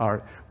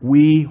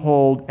 we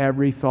hold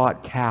every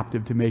thought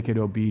captive to make it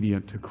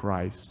obedient to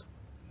Christ.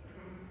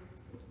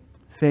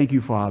 Thank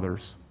you,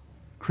 fathers,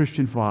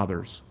 Christian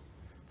fathers,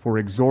 for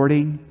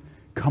exhorting,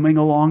 coming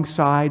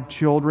alongside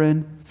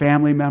children,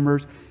 family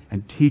members,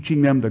 and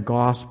teaching them the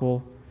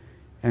gospel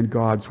and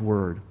God's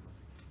word.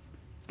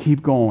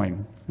 Keep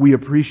going. We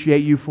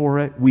appreciate you for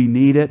it. We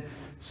need it.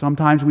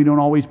 Sometimes we don't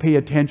always pay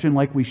attention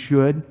like we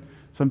should.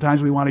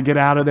 Sometimes we want to get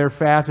out of there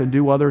fast and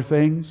do other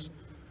things.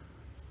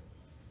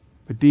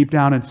 But deep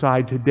down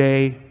inside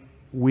today,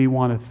 we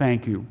want to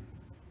thank you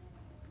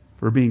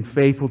for being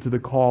faithful to the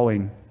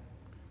calling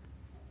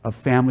of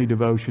family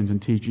devotions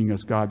and teaching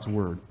us God's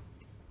word.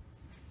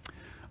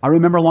 I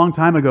remember a long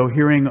time ago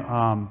hearing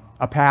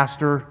a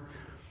pastor,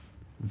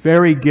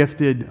 very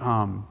gifted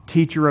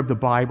teacher of the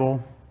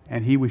Bible,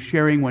 and he was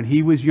sharing when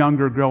he was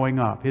younger growing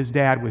up. His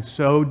dad was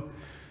so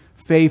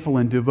faithful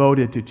and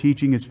devoted to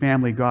teaching his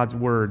family God's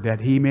word that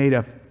he made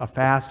a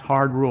fast,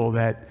 hard rule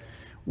that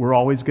we're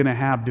always going to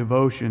have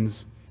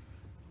devotions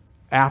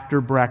after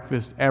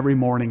breakfast every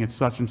morning at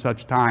such and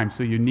such time.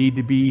 So you need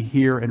to be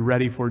here and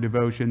ready for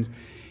devotions.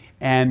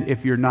 And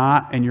if you're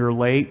not and you're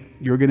late,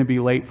 you're going to be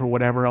late for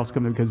whatever else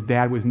comes, because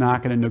Dad was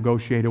not going to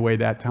negotiate away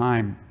that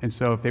time. And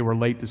so if they were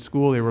late to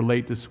school, they were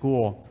late to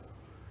school.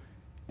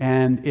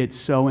 And it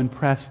so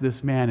impressed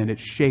this man, and it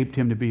shaped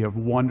him to be a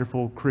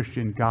wonderful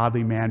Christian,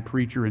 godly man,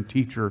 preacher and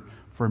teacher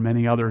for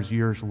many others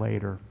years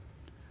later.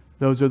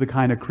 Those are the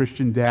kind of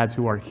Christian dads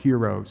who are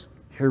heroes,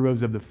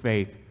 heroes of the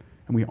faith,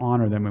 and we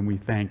honor them and we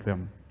thank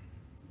them.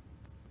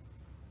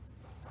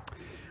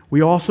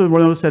 We also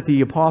notice that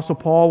the Apostle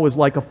Paul was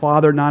like a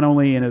father not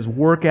only in his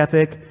work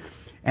ethic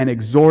and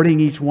exhorting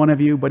each one of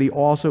you, but he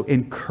also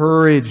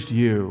encouraged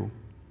you.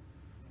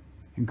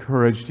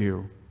 Encouraged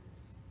you.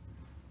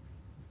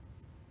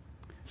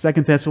 2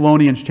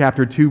 Thessalonians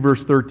chapter 2,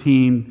 verse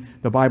 13,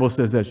 the Bible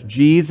says this: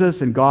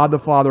 Jesus and God the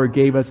Father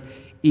gave us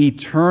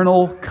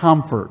eternal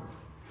comfort.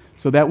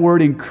 So that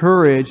word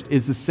encouraged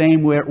is the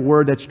same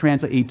word that's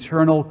translated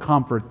eternal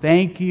comfort.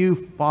 Thank you,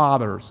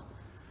 fathers,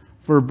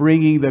 for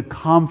bringing the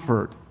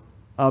comfort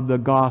of the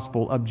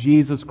gospel of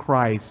Jesus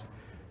Christ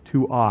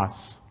to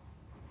us.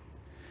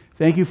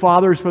 Thank you,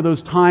 fathers, for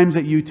those times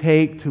that you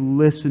take to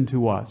listen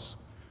to us.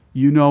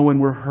 You know when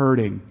we're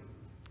hurting.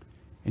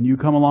 And you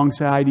come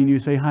alongside and you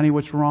say, honey,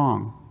 what's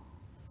wrong?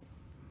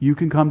 You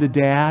can come to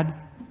Dad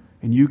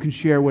and you can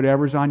share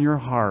whatever's on your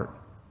heart.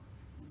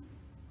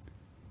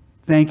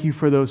 Thank you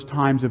for those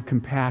times of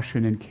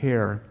compassion and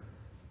care.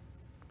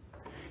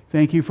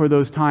 Thank you for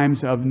those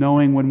times of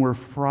knowing when we're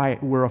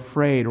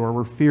afraid or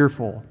we're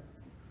fearful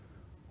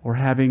or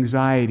have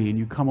anxiety, and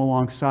you come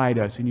alongside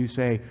us and you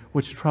say,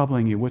 what's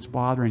troubling you? What's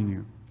bothering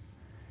you?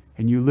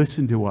 And you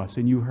listen to us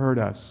and you heard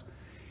us.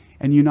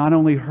 And you not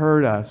only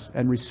heard us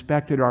and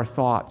respected our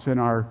thoughts and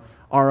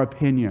our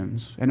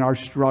opinions and our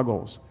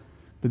struggles,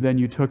 but then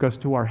you took us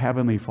to our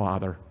Heavenly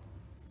Father.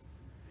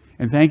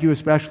 And thank you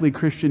especially,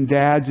 Christian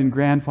dads and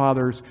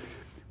grandfathers,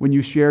 when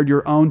you shared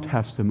your own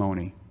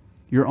testimony,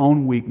 your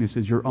own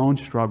weaknesses, your own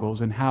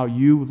struggles, and how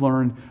you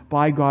learned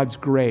by God's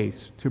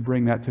grace to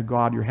bring that to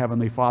God, your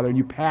Heavenly Father. And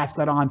you pass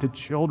that on to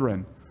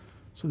children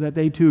so that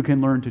they too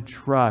can learn to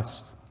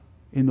trust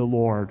in the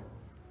Lord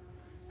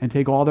and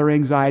take all their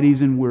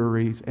anxieties and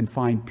worries and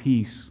find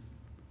peace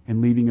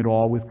in leaving it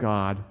all with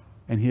God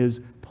and His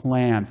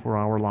plan for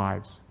our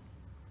lives.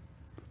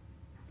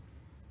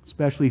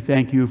 Especially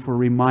thank you for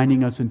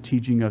reminding us and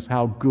teaching us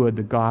how good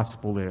the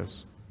gospel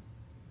is,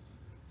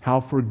 how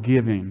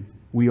forgiving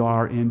we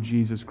are in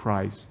Jesus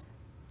Christ.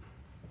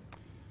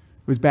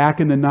 It was back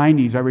in the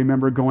 90s. I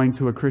remember going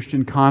to a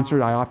Christian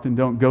concert. I often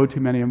don't go to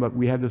many of them, but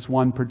we had this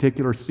one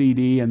particular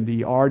CD, and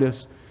the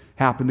artist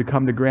happened to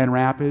come to Grand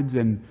Rapids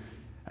and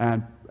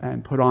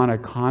put on a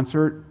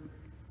concert.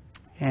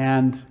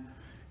 And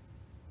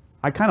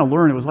I kind of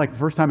learned, it was like the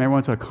first time I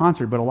went to a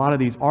concert, but a lot of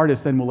these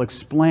artists then will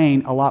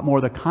explain a lot more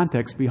of the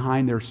context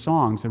behind their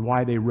songs and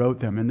why they wrote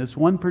them. And this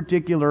one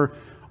particular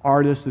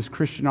artist, this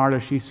Christian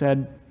artist, she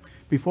said,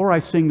 before I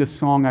sing this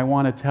song, I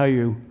want to tell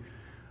you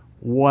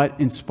what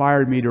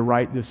inspired me to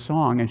write this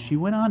song. And she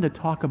went on to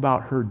talk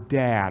about her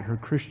dad, her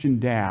Christian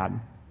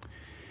dad.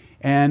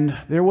 And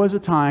there was a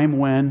time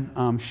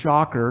when,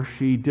 shocker,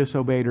 she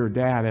disobeyed her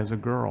dad as a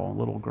girl, a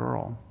little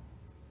girl.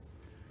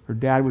 Her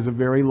dad was a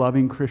very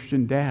loving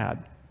Christian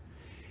dad.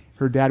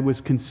 Her dad was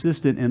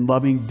consistent in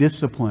loving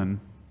discipline.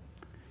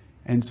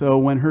 And so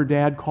when her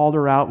dad called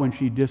her out when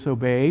she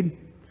disobeyed,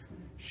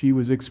 she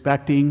was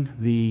expecting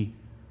the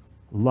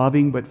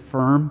loving but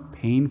firm,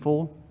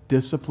 painful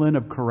discipline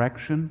of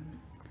correction.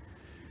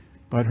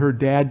 But her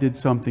dad did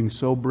something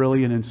so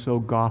brilliant and so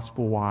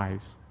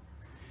gospel-wise.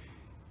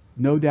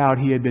 No doubt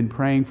he had been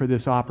praying for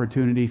this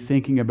opportunity,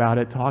 thinking about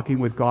it, talking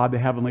with God the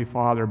Heavenly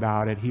Father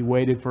about it. He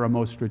waited for a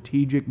most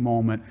strategic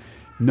moment,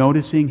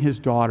 noticing his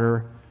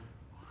daughter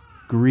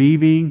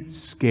grieving,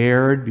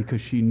 scared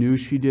because she knew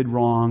she did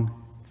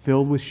wrong,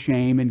 filled with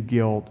shame and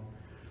guilt.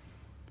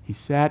 He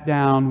sat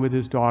down with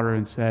his daughter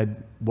and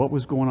said, what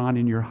was going on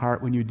in your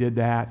heart when you did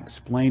that?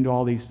 Explained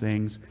all these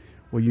things.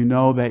 Well, you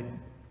know that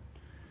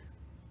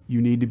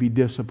you need to be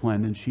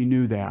disciplined, and she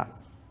knew that.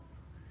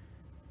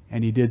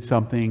 And he did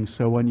something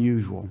so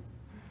unusual.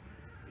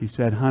 He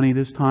said, honey,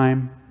 this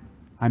time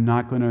I'm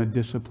not going to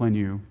discipline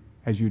you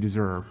as you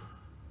deserve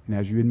and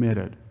as you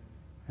admitted.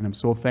 And I'm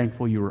so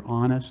thankful you were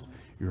honest,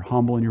 you're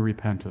humble, and you're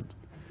repentant.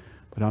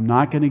 But I'm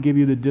not going to give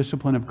you the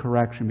discipline of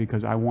correction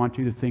because I want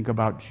you to think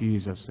about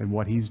Jesus and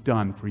what he's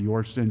done for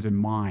your sins and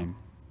mine.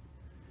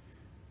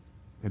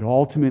 That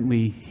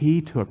ultimately he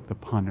took the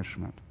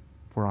punishment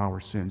for our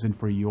sins and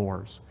for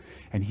yours.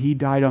 And he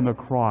died on the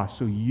cross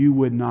so you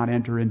would not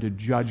enter into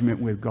judgment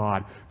with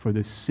God for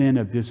the sin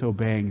of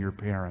disobeying your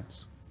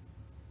parents,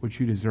 which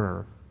you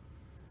deserve.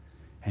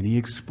 And he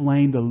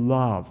explained the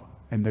love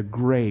and the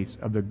grace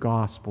of the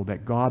gospel,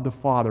 that God the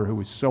Father, who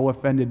was so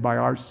offended by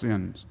our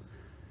sins,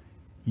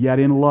 yet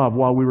in love,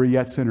 while we were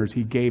yet sinners,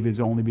 he gave his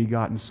only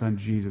begotten Son,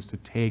 Jesus, to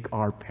take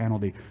our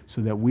penalty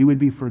so that we would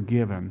be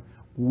forgiven.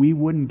 We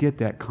wouldn't get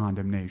that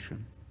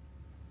condemnation.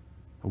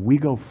 We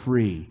go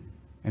free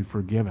and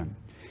forgiven.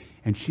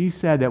 And she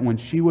said that when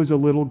she was a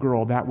little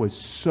girl, that was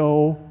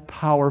so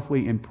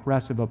powerfully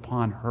impressive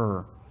upon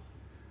her,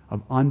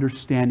 of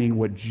understanding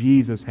what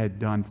Jesus had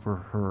done for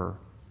her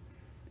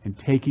and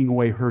taking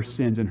away her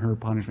sins and her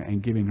punishment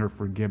and giving her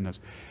forgiveness.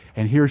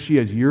 And here she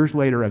is years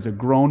later as a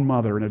grown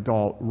mother, an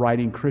adult,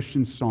 writing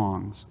Christian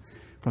songs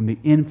from the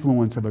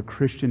influence of a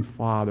Christian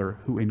father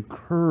who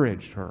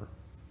encouraged her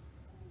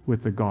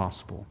with the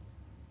gospel.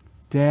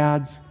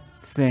 Dads,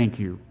 thank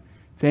you.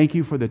 Thank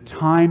you for the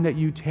time that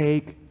you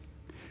take.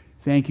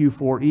 Thank you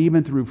for,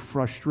 even through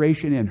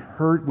frustration and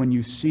hurt, when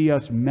you see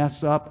us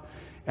mess up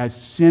as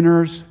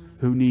sinners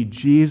who need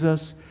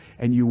Jesus,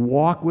 and you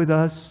walk with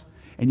us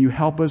and you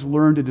help us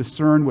learn to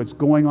discern what's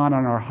going on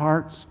in our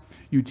hearts.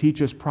 You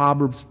teach us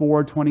Proverbs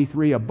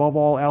 4:23, above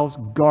all else,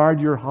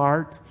 guard your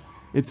heart.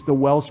 It's the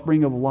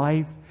wellspring of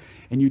life.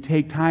 And you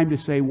take time to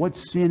say, what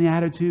sin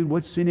attitude,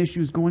 what sin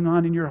issue is going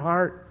on in your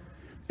heart?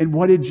 And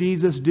what did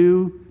Jesus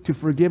do to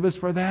forgive us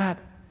for that?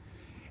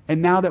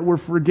 And now that we're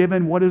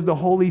forgiven, what does the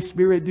Holy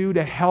Spirit do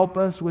to help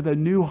us with a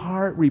new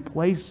heart,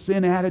 replace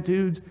sin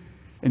attitudes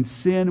and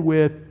sin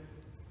with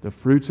the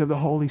fruits of the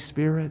Holy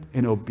Spirit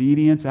and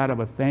obedience out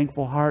of a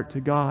thankful heart to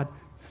God?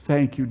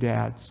 Thank you,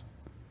 dads.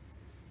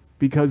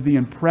 Because the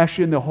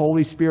impression the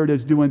Holy Spirit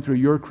is doing through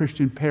your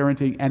Christian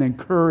parenting and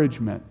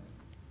encouragement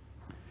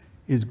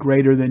is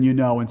greater than you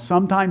know. And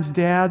sometimes,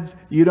 dads,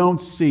 you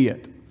don't see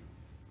it.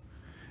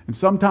 And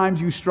sometimes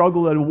you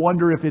struggle and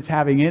wonder if it's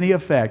having any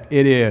effect.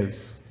 It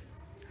is.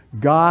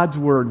 God's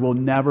word will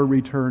never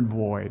return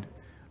void.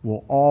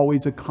 Will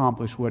always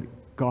accomplish what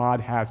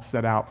God has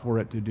set out for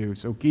it to do.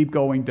 So keep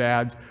going,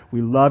 dads.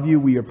 We love you,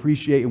 we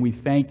appreciate, and we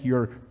thank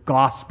your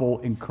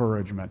gospel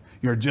encouragement.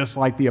 You're just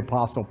like the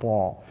Apostle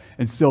Paul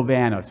and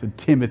Silvanus and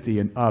Timothy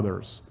and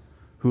others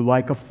who,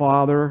 like a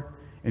father,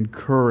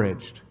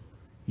 encouraged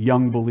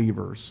young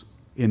believers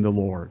in the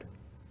Lord.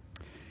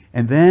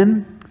 And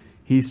then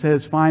he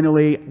says,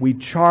 finally, we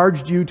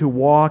charged you to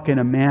walk in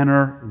a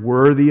manner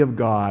worthy of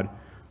God,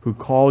 who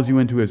calls you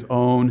into his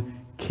own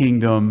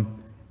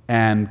kingdom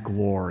and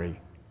glory.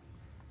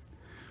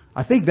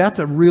 I think that's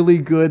a really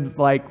good,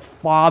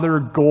 father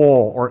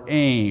goal or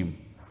aim.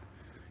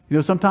 You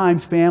know,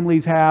 sometimes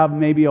families have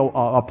maybe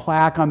a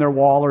plaque on their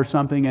wall or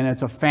something, and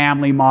it's a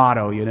family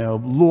motto,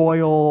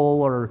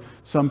 loyal, or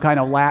some kind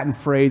of Latin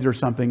phrase or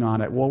something on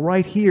it. Well,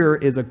 right here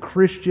is a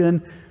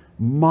Christian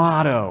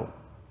motto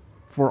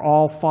for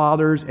all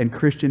fathers and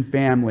Christian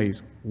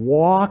families.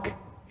 Walk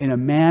in a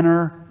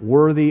manner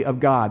worthy of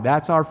God.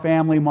 That's our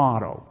family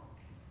motto.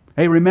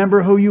 Hey,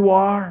 remember who you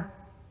are?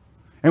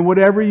 And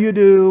whatever you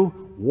do,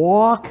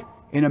 walk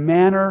in a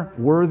manner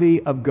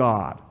worthy of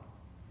God.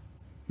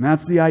 And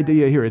that's the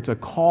idea here. It's a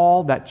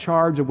call. That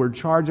charge, the word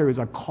charge there, is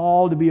a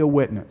call to be a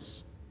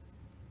witness.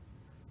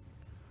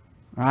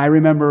 I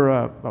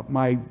remember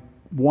my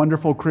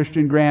wonderful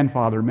Christian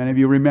grandfather. Many of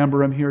you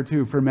remember him here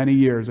too, for many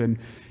years. And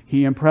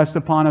he impressed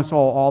upon us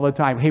all the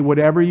time, hey,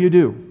 whatever you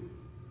do,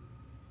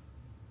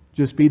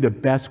 just be the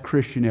best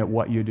Christian at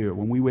what you do.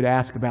 When we would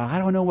ask about, I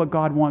don't know what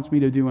God wants me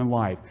to do in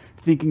life,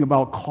 thinking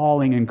about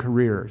calling and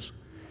careers.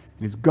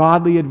 And his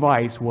godly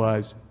advice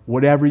was,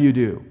 whatever you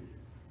do,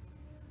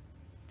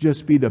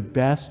 just be the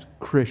best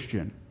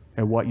Christian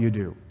at what you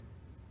do.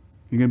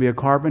 You're going to be a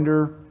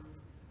carpenter,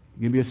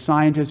 you're going to be a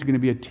scientist, you're going to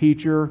be a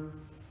teacher.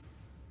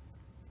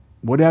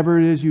 Whatever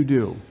it is you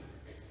do,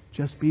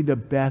 just be the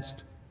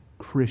best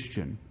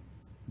Christian.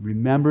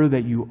 Remember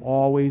that you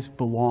always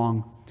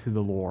belong to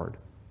the Lord.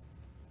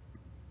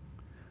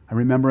 I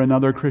remember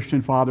another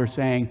Christian father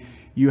saying,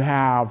 you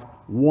have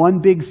one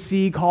big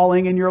C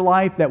calling in your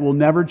life that will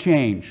never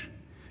change.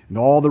 And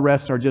all the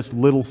rest are just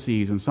little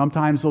C's. And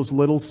sometimes those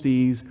little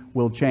C's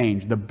will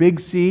change. The big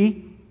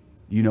C,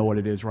 you know what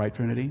it is, right,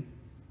 Trinity?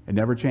 It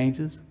never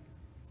changes.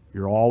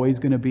 You're always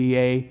going to be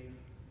a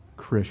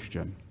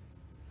Christian.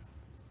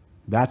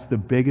 That's the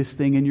biggest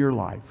thing in your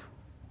life.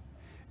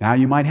 Now,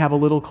 you might have a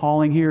little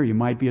calling here. You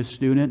might be a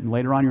student, and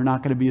later on you're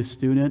not going to be a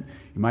student.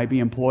 You might be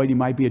employed. You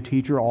might be a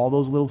teacher. All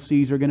those little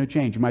C's are going to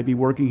change. You might be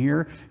working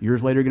here.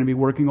 Years later, you're going to be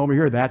working over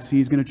here. That C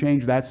is going to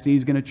change. That C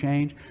is going to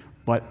change.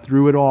 But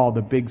through it all,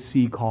 the big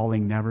C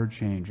calling never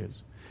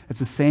changes. It's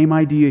the same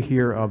idea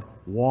here of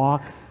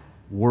walk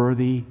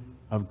worthy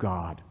of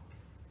God.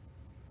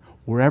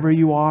 Wherever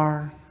you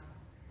are,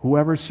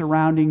 whoever's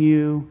surrounding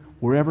you,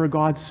 wherever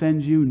God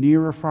sends you,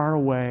 near or far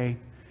away,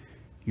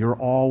 you're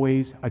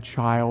always a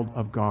child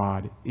of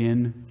God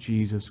in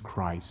Jesus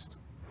Christ.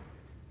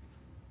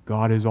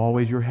 God is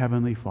always your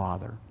heavenly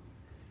Father.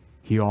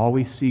 He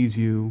always sees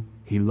you.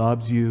 He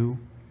loves you.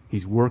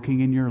 He's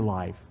working in your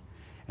life.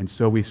 And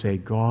so we say,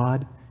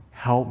 God,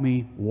 help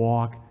me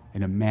walk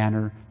in a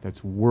manner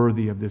that's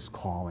worthy of this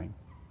calling.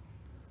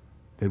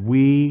 That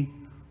we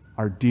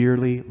are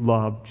dearly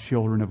loved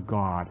children of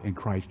God in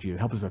Christ Jesus.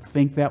 Help us to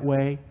think that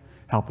way.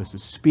 Help us to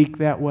speak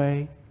that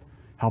way.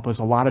 Help us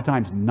a lot of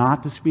times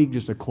not to speak,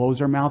 just to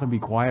close our mouth and be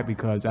quiet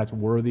because that's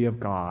worthy of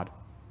God.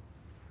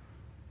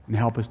 And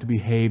help us to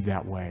behave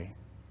that way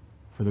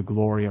for the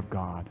glory of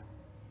God.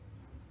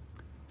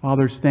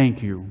 Fathers,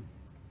 thank you.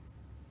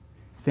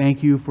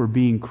 Thank you for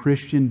being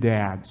Christian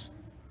dads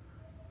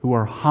who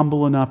are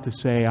humble enough to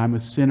say, I'm a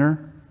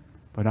sinner,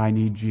 but I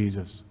need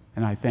Jesus.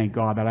 And I thank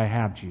God that I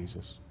have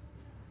Jesus.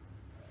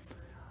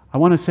 I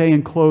want to say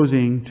in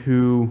closing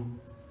to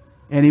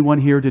anyone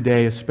here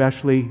today,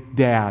 especially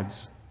dads,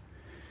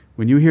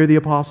 when you hear the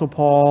Apostle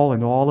Paul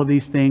and all of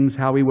these things,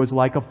 how he was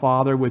like a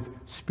father with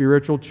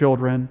spiritual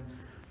children,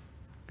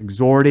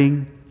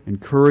 exhorting,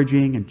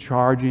 encouraging, and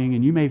charging,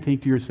 and you may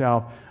think to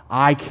yourself,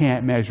 I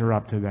can't measure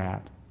up to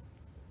that.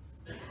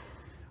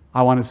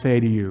 I want to say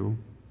to you,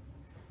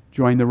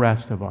 join the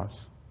rest of us.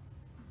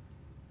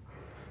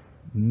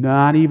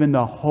 Not even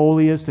the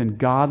holiest and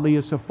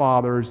godliest of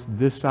fathers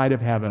this side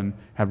of heaven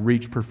have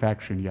reached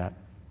perfection yet.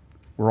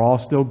 We're all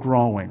still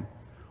growing.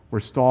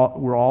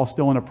 We're all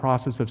still in a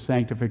process of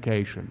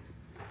sanctification.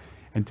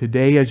 And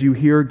today, as you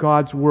hear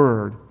God's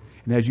Word,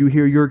 and as you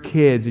hear your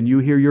kids and you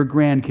hear your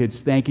grandkids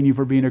thanking you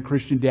for being a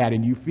Christian dad,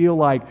 and you feel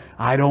like,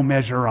 I don't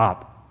measure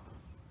up,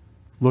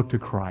 look to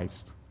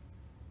Christ.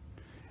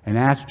 And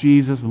ask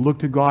Jesus, and look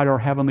to God, our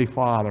Heavenly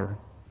Father,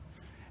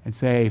 and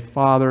say,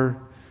 Father,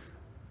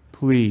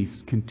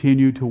 please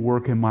continue to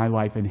work in my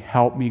life and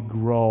help me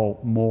grow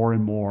more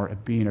and more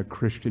at being a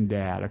Christian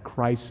dad, a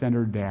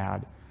Christ-centered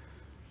dad,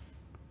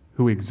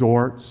 who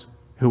exhorts,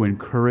 who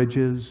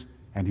encourages,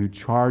 and who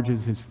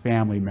charges his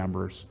family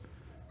members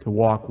to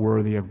walk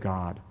worthy of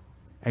God.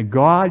 And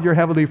God, your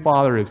Heavenly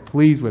Father, is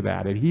pleased with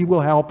that, and He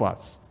will help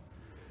us.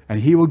 And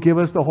He will give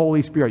us the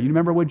Holy Spirit. You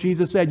remember what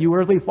Jesus said, you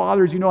earthly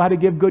fathers, you know how to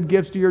give good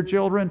gifts to your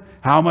children?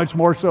 How much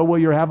more so will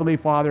your Heavenly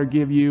Father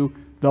give you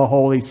the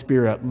Holy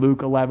Spirit?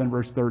 Luke 11,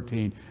 verse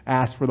 13.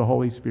 Ask for the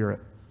Holy Spirit.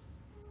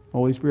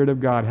 Holy Spirit of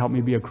God, help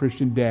me be a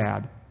Christian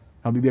dad.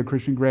 Help me be a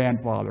Christian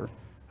grandfather.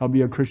 Help me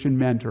be a Christian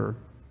mentor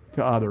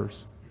to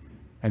others.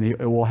 And it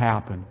will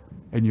happen.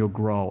 And you'll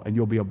grow. And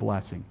you'll be a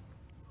blessing.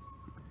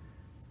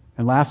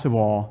 And last of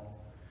all,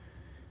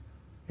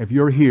 if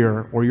you're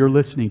here or you're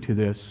listening to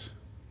this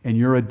and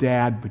you're a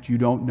dad but you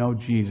don't know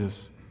Jesus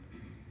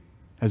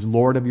as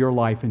Lord of your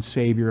life and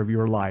Savior of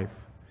your life,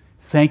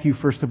 thank you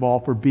first of all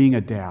for being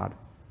a dad.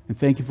 And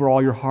thank you for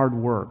all your hard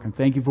work. And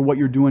thank you for what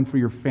you're doing for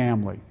your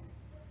family.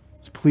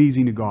 It's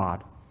pleasing to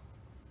God.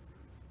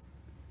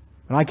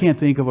 But I can't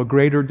think of a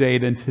greater day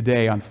than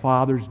today, on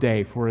Father's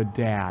Day, for a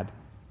dad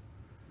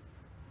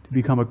to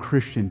become a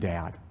Christian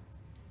dad.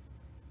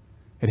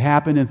 It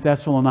happened in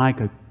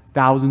Thessalonica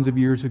thousands of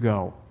years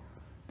ago.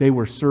 They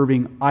were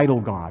serving idol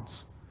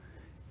gods.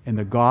 And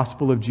the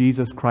gospel of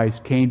Jesus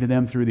Christ came to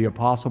them through the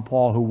Apostle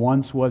Paul, who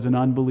once was an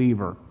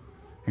unbeliever.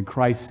 And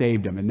Christ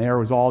saved him. And there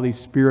was all these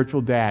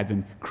spiritual dads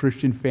and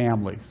Christian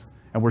families.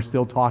 And we're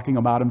still talking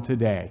about them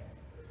today.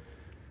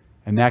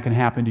 And that can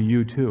happen to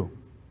you too.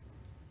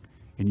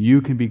 And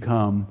you can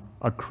become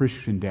a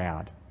Christian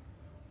dad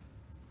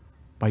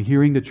by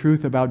hearing the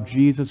truth about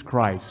Jesus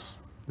Christ,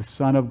 the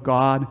Son of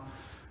God,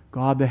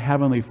 God the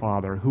Heavenly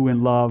Father, who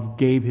in love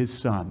gave His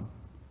Son,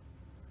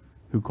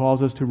 who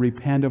calls us to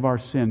repent of our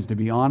sins, to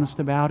be honest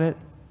about it,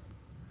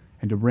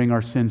 and to bring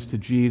our sins to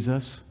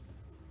Jesus,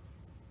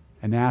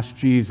 and ask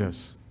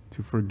Jesus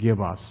to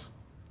forgive us,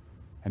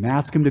 and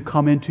ask Him to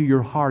come into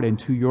your heart,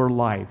 into your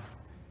life,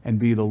 and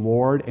be the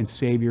Lord and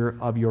Savior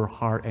of your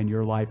heart and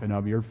your life and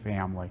of your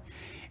family.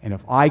 And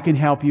if I can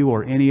help you,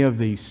 or any of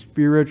the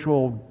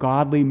spiritual,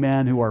 godly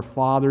men who are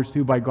fathers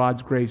too, by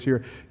God's grace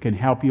here, can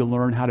help you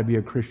learn how to be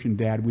a Christian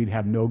dad, we'd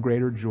have no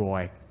greater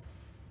joy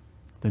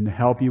than to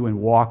help you and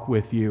walk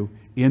with you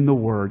in the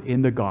Word,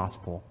 in the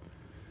gospel,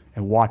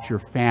 and watch your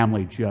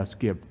family just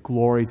give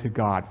glory to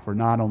God for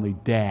not only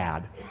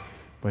dad,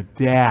 but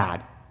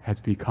dad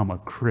has become a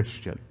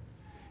Christian.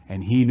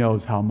 And he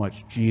knows how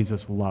much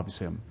Jesus loves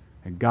him.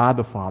 And God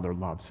the Father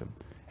loves him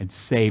and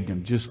saved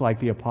him, just like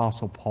the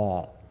Apostle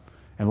Paul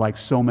and like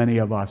so many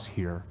of us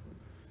here,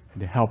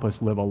 and to help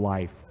us live a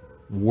life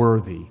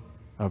worthy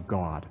of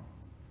God.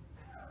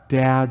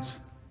 Dads,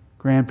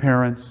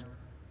 grandparents,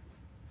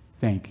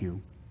 thank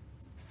you.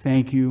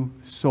 Thank you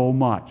so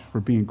much for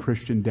being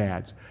Christian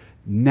dads.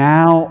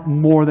 Now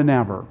more than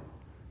ever,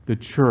 the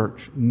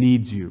church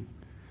needs you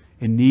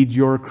and needs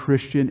your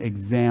Christian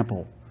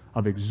example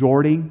of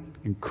exhorting,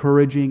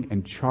 encouraging,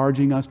 and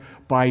charging us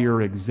by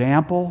your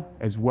example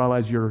as well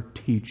as your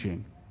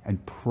teaching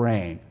and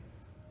praying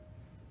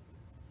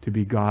to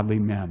be godly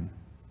men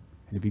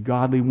and to be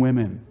godly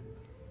women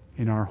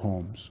in our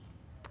homes.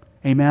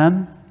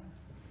 Amen?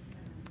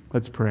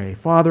 Let's pray.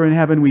 Father in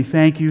heaven, we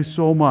thank you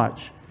so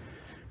much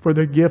for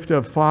the gift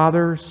of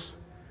fathers,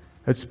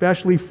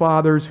 especially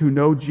fathers who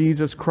know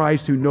Jesus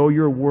Christ, who know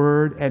your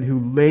word, and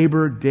who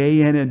labor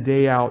day in and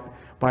day out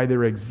by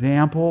their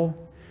example,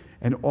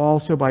 and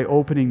also by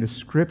opening the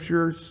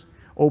Scriptures,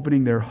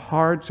 opening their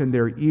hearts and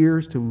their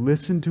ears to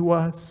listen to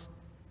us,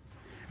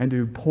 and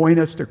to point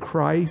us to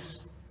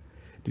Christ,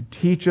 to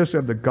teach us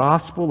of the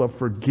gospel of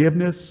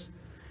forgiveness,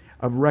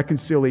 of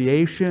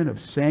reconciliation, of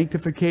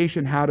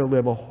sanctification, how to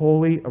live a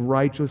holy, a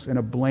righteous, and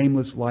a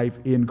blameless life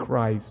in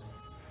Christ.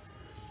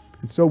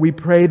 And so we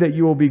pray that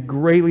you will be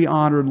greatly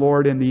honored,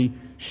 Lord, in the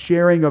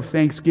sharing of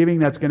Thanksgiving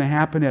that's going to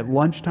happen at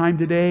lunchtime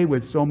today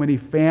with so many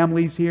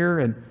families here,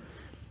 and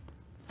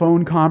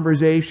phone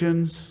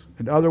conversations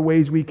and other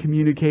ways we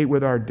communicate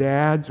with our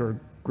dads or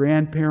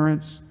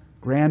grandparents,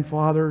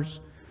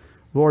 grandfathers.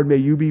 Lord, may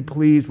you be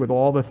pleased with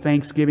all the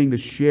thanksgiving, the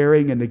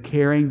sharing and the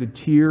caring, the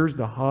tears,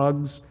 the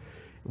hugs,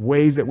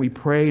 ways that we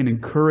pray and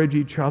encourage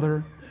each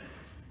other.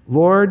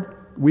 Lord,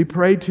 we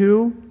pray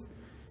too,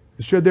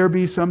 should there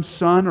be some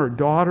son or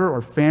daughter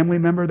or family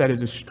member that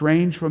is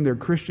estranged from their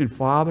Christian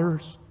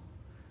fathers,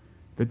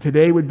 that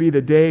today would be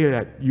the day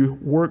that you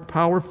work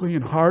powerfully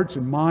in hearts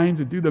and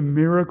minds and do the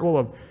miracle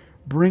of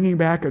bringing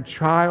back a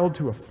child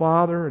to a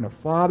father and a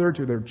father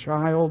to their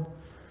child,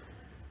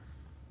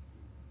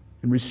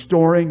 and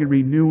restoring and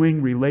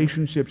renewing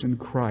relationships in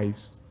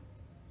Christ.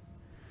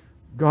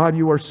 God,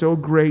 you are so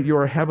great. You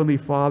are Heavenly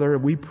Father,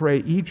 and we pray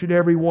each and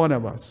every one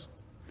of us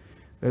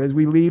that as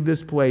we leave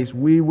this place,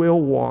 we will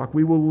walk,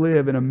 we will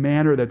live in a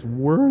manner that's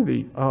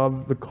worthy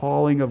of the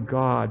calling of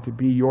God to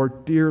be your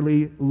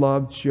dearly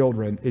loved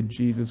children in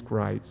Jesus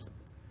Christ.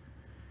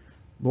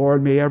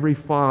 Lord, may every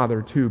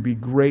father, too, be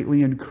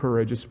greatly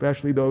encouraged,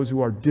 especially those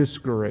who are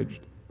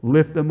discouraged.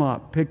 Lift them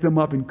up, pick them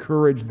up,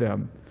 encourage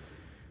them,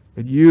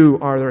 that you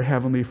are their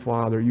Heavenly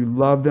Father. You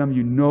love them,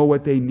 you know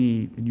what they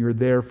need, and you're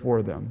there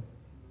for them.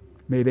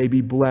 May they be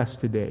blessed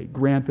today.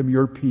 Grant them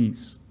your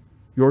peace,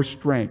 your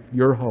strength,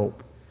 your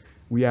hope.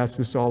 We ask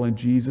this all in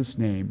Jesus'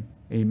 name.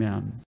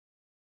 Amen.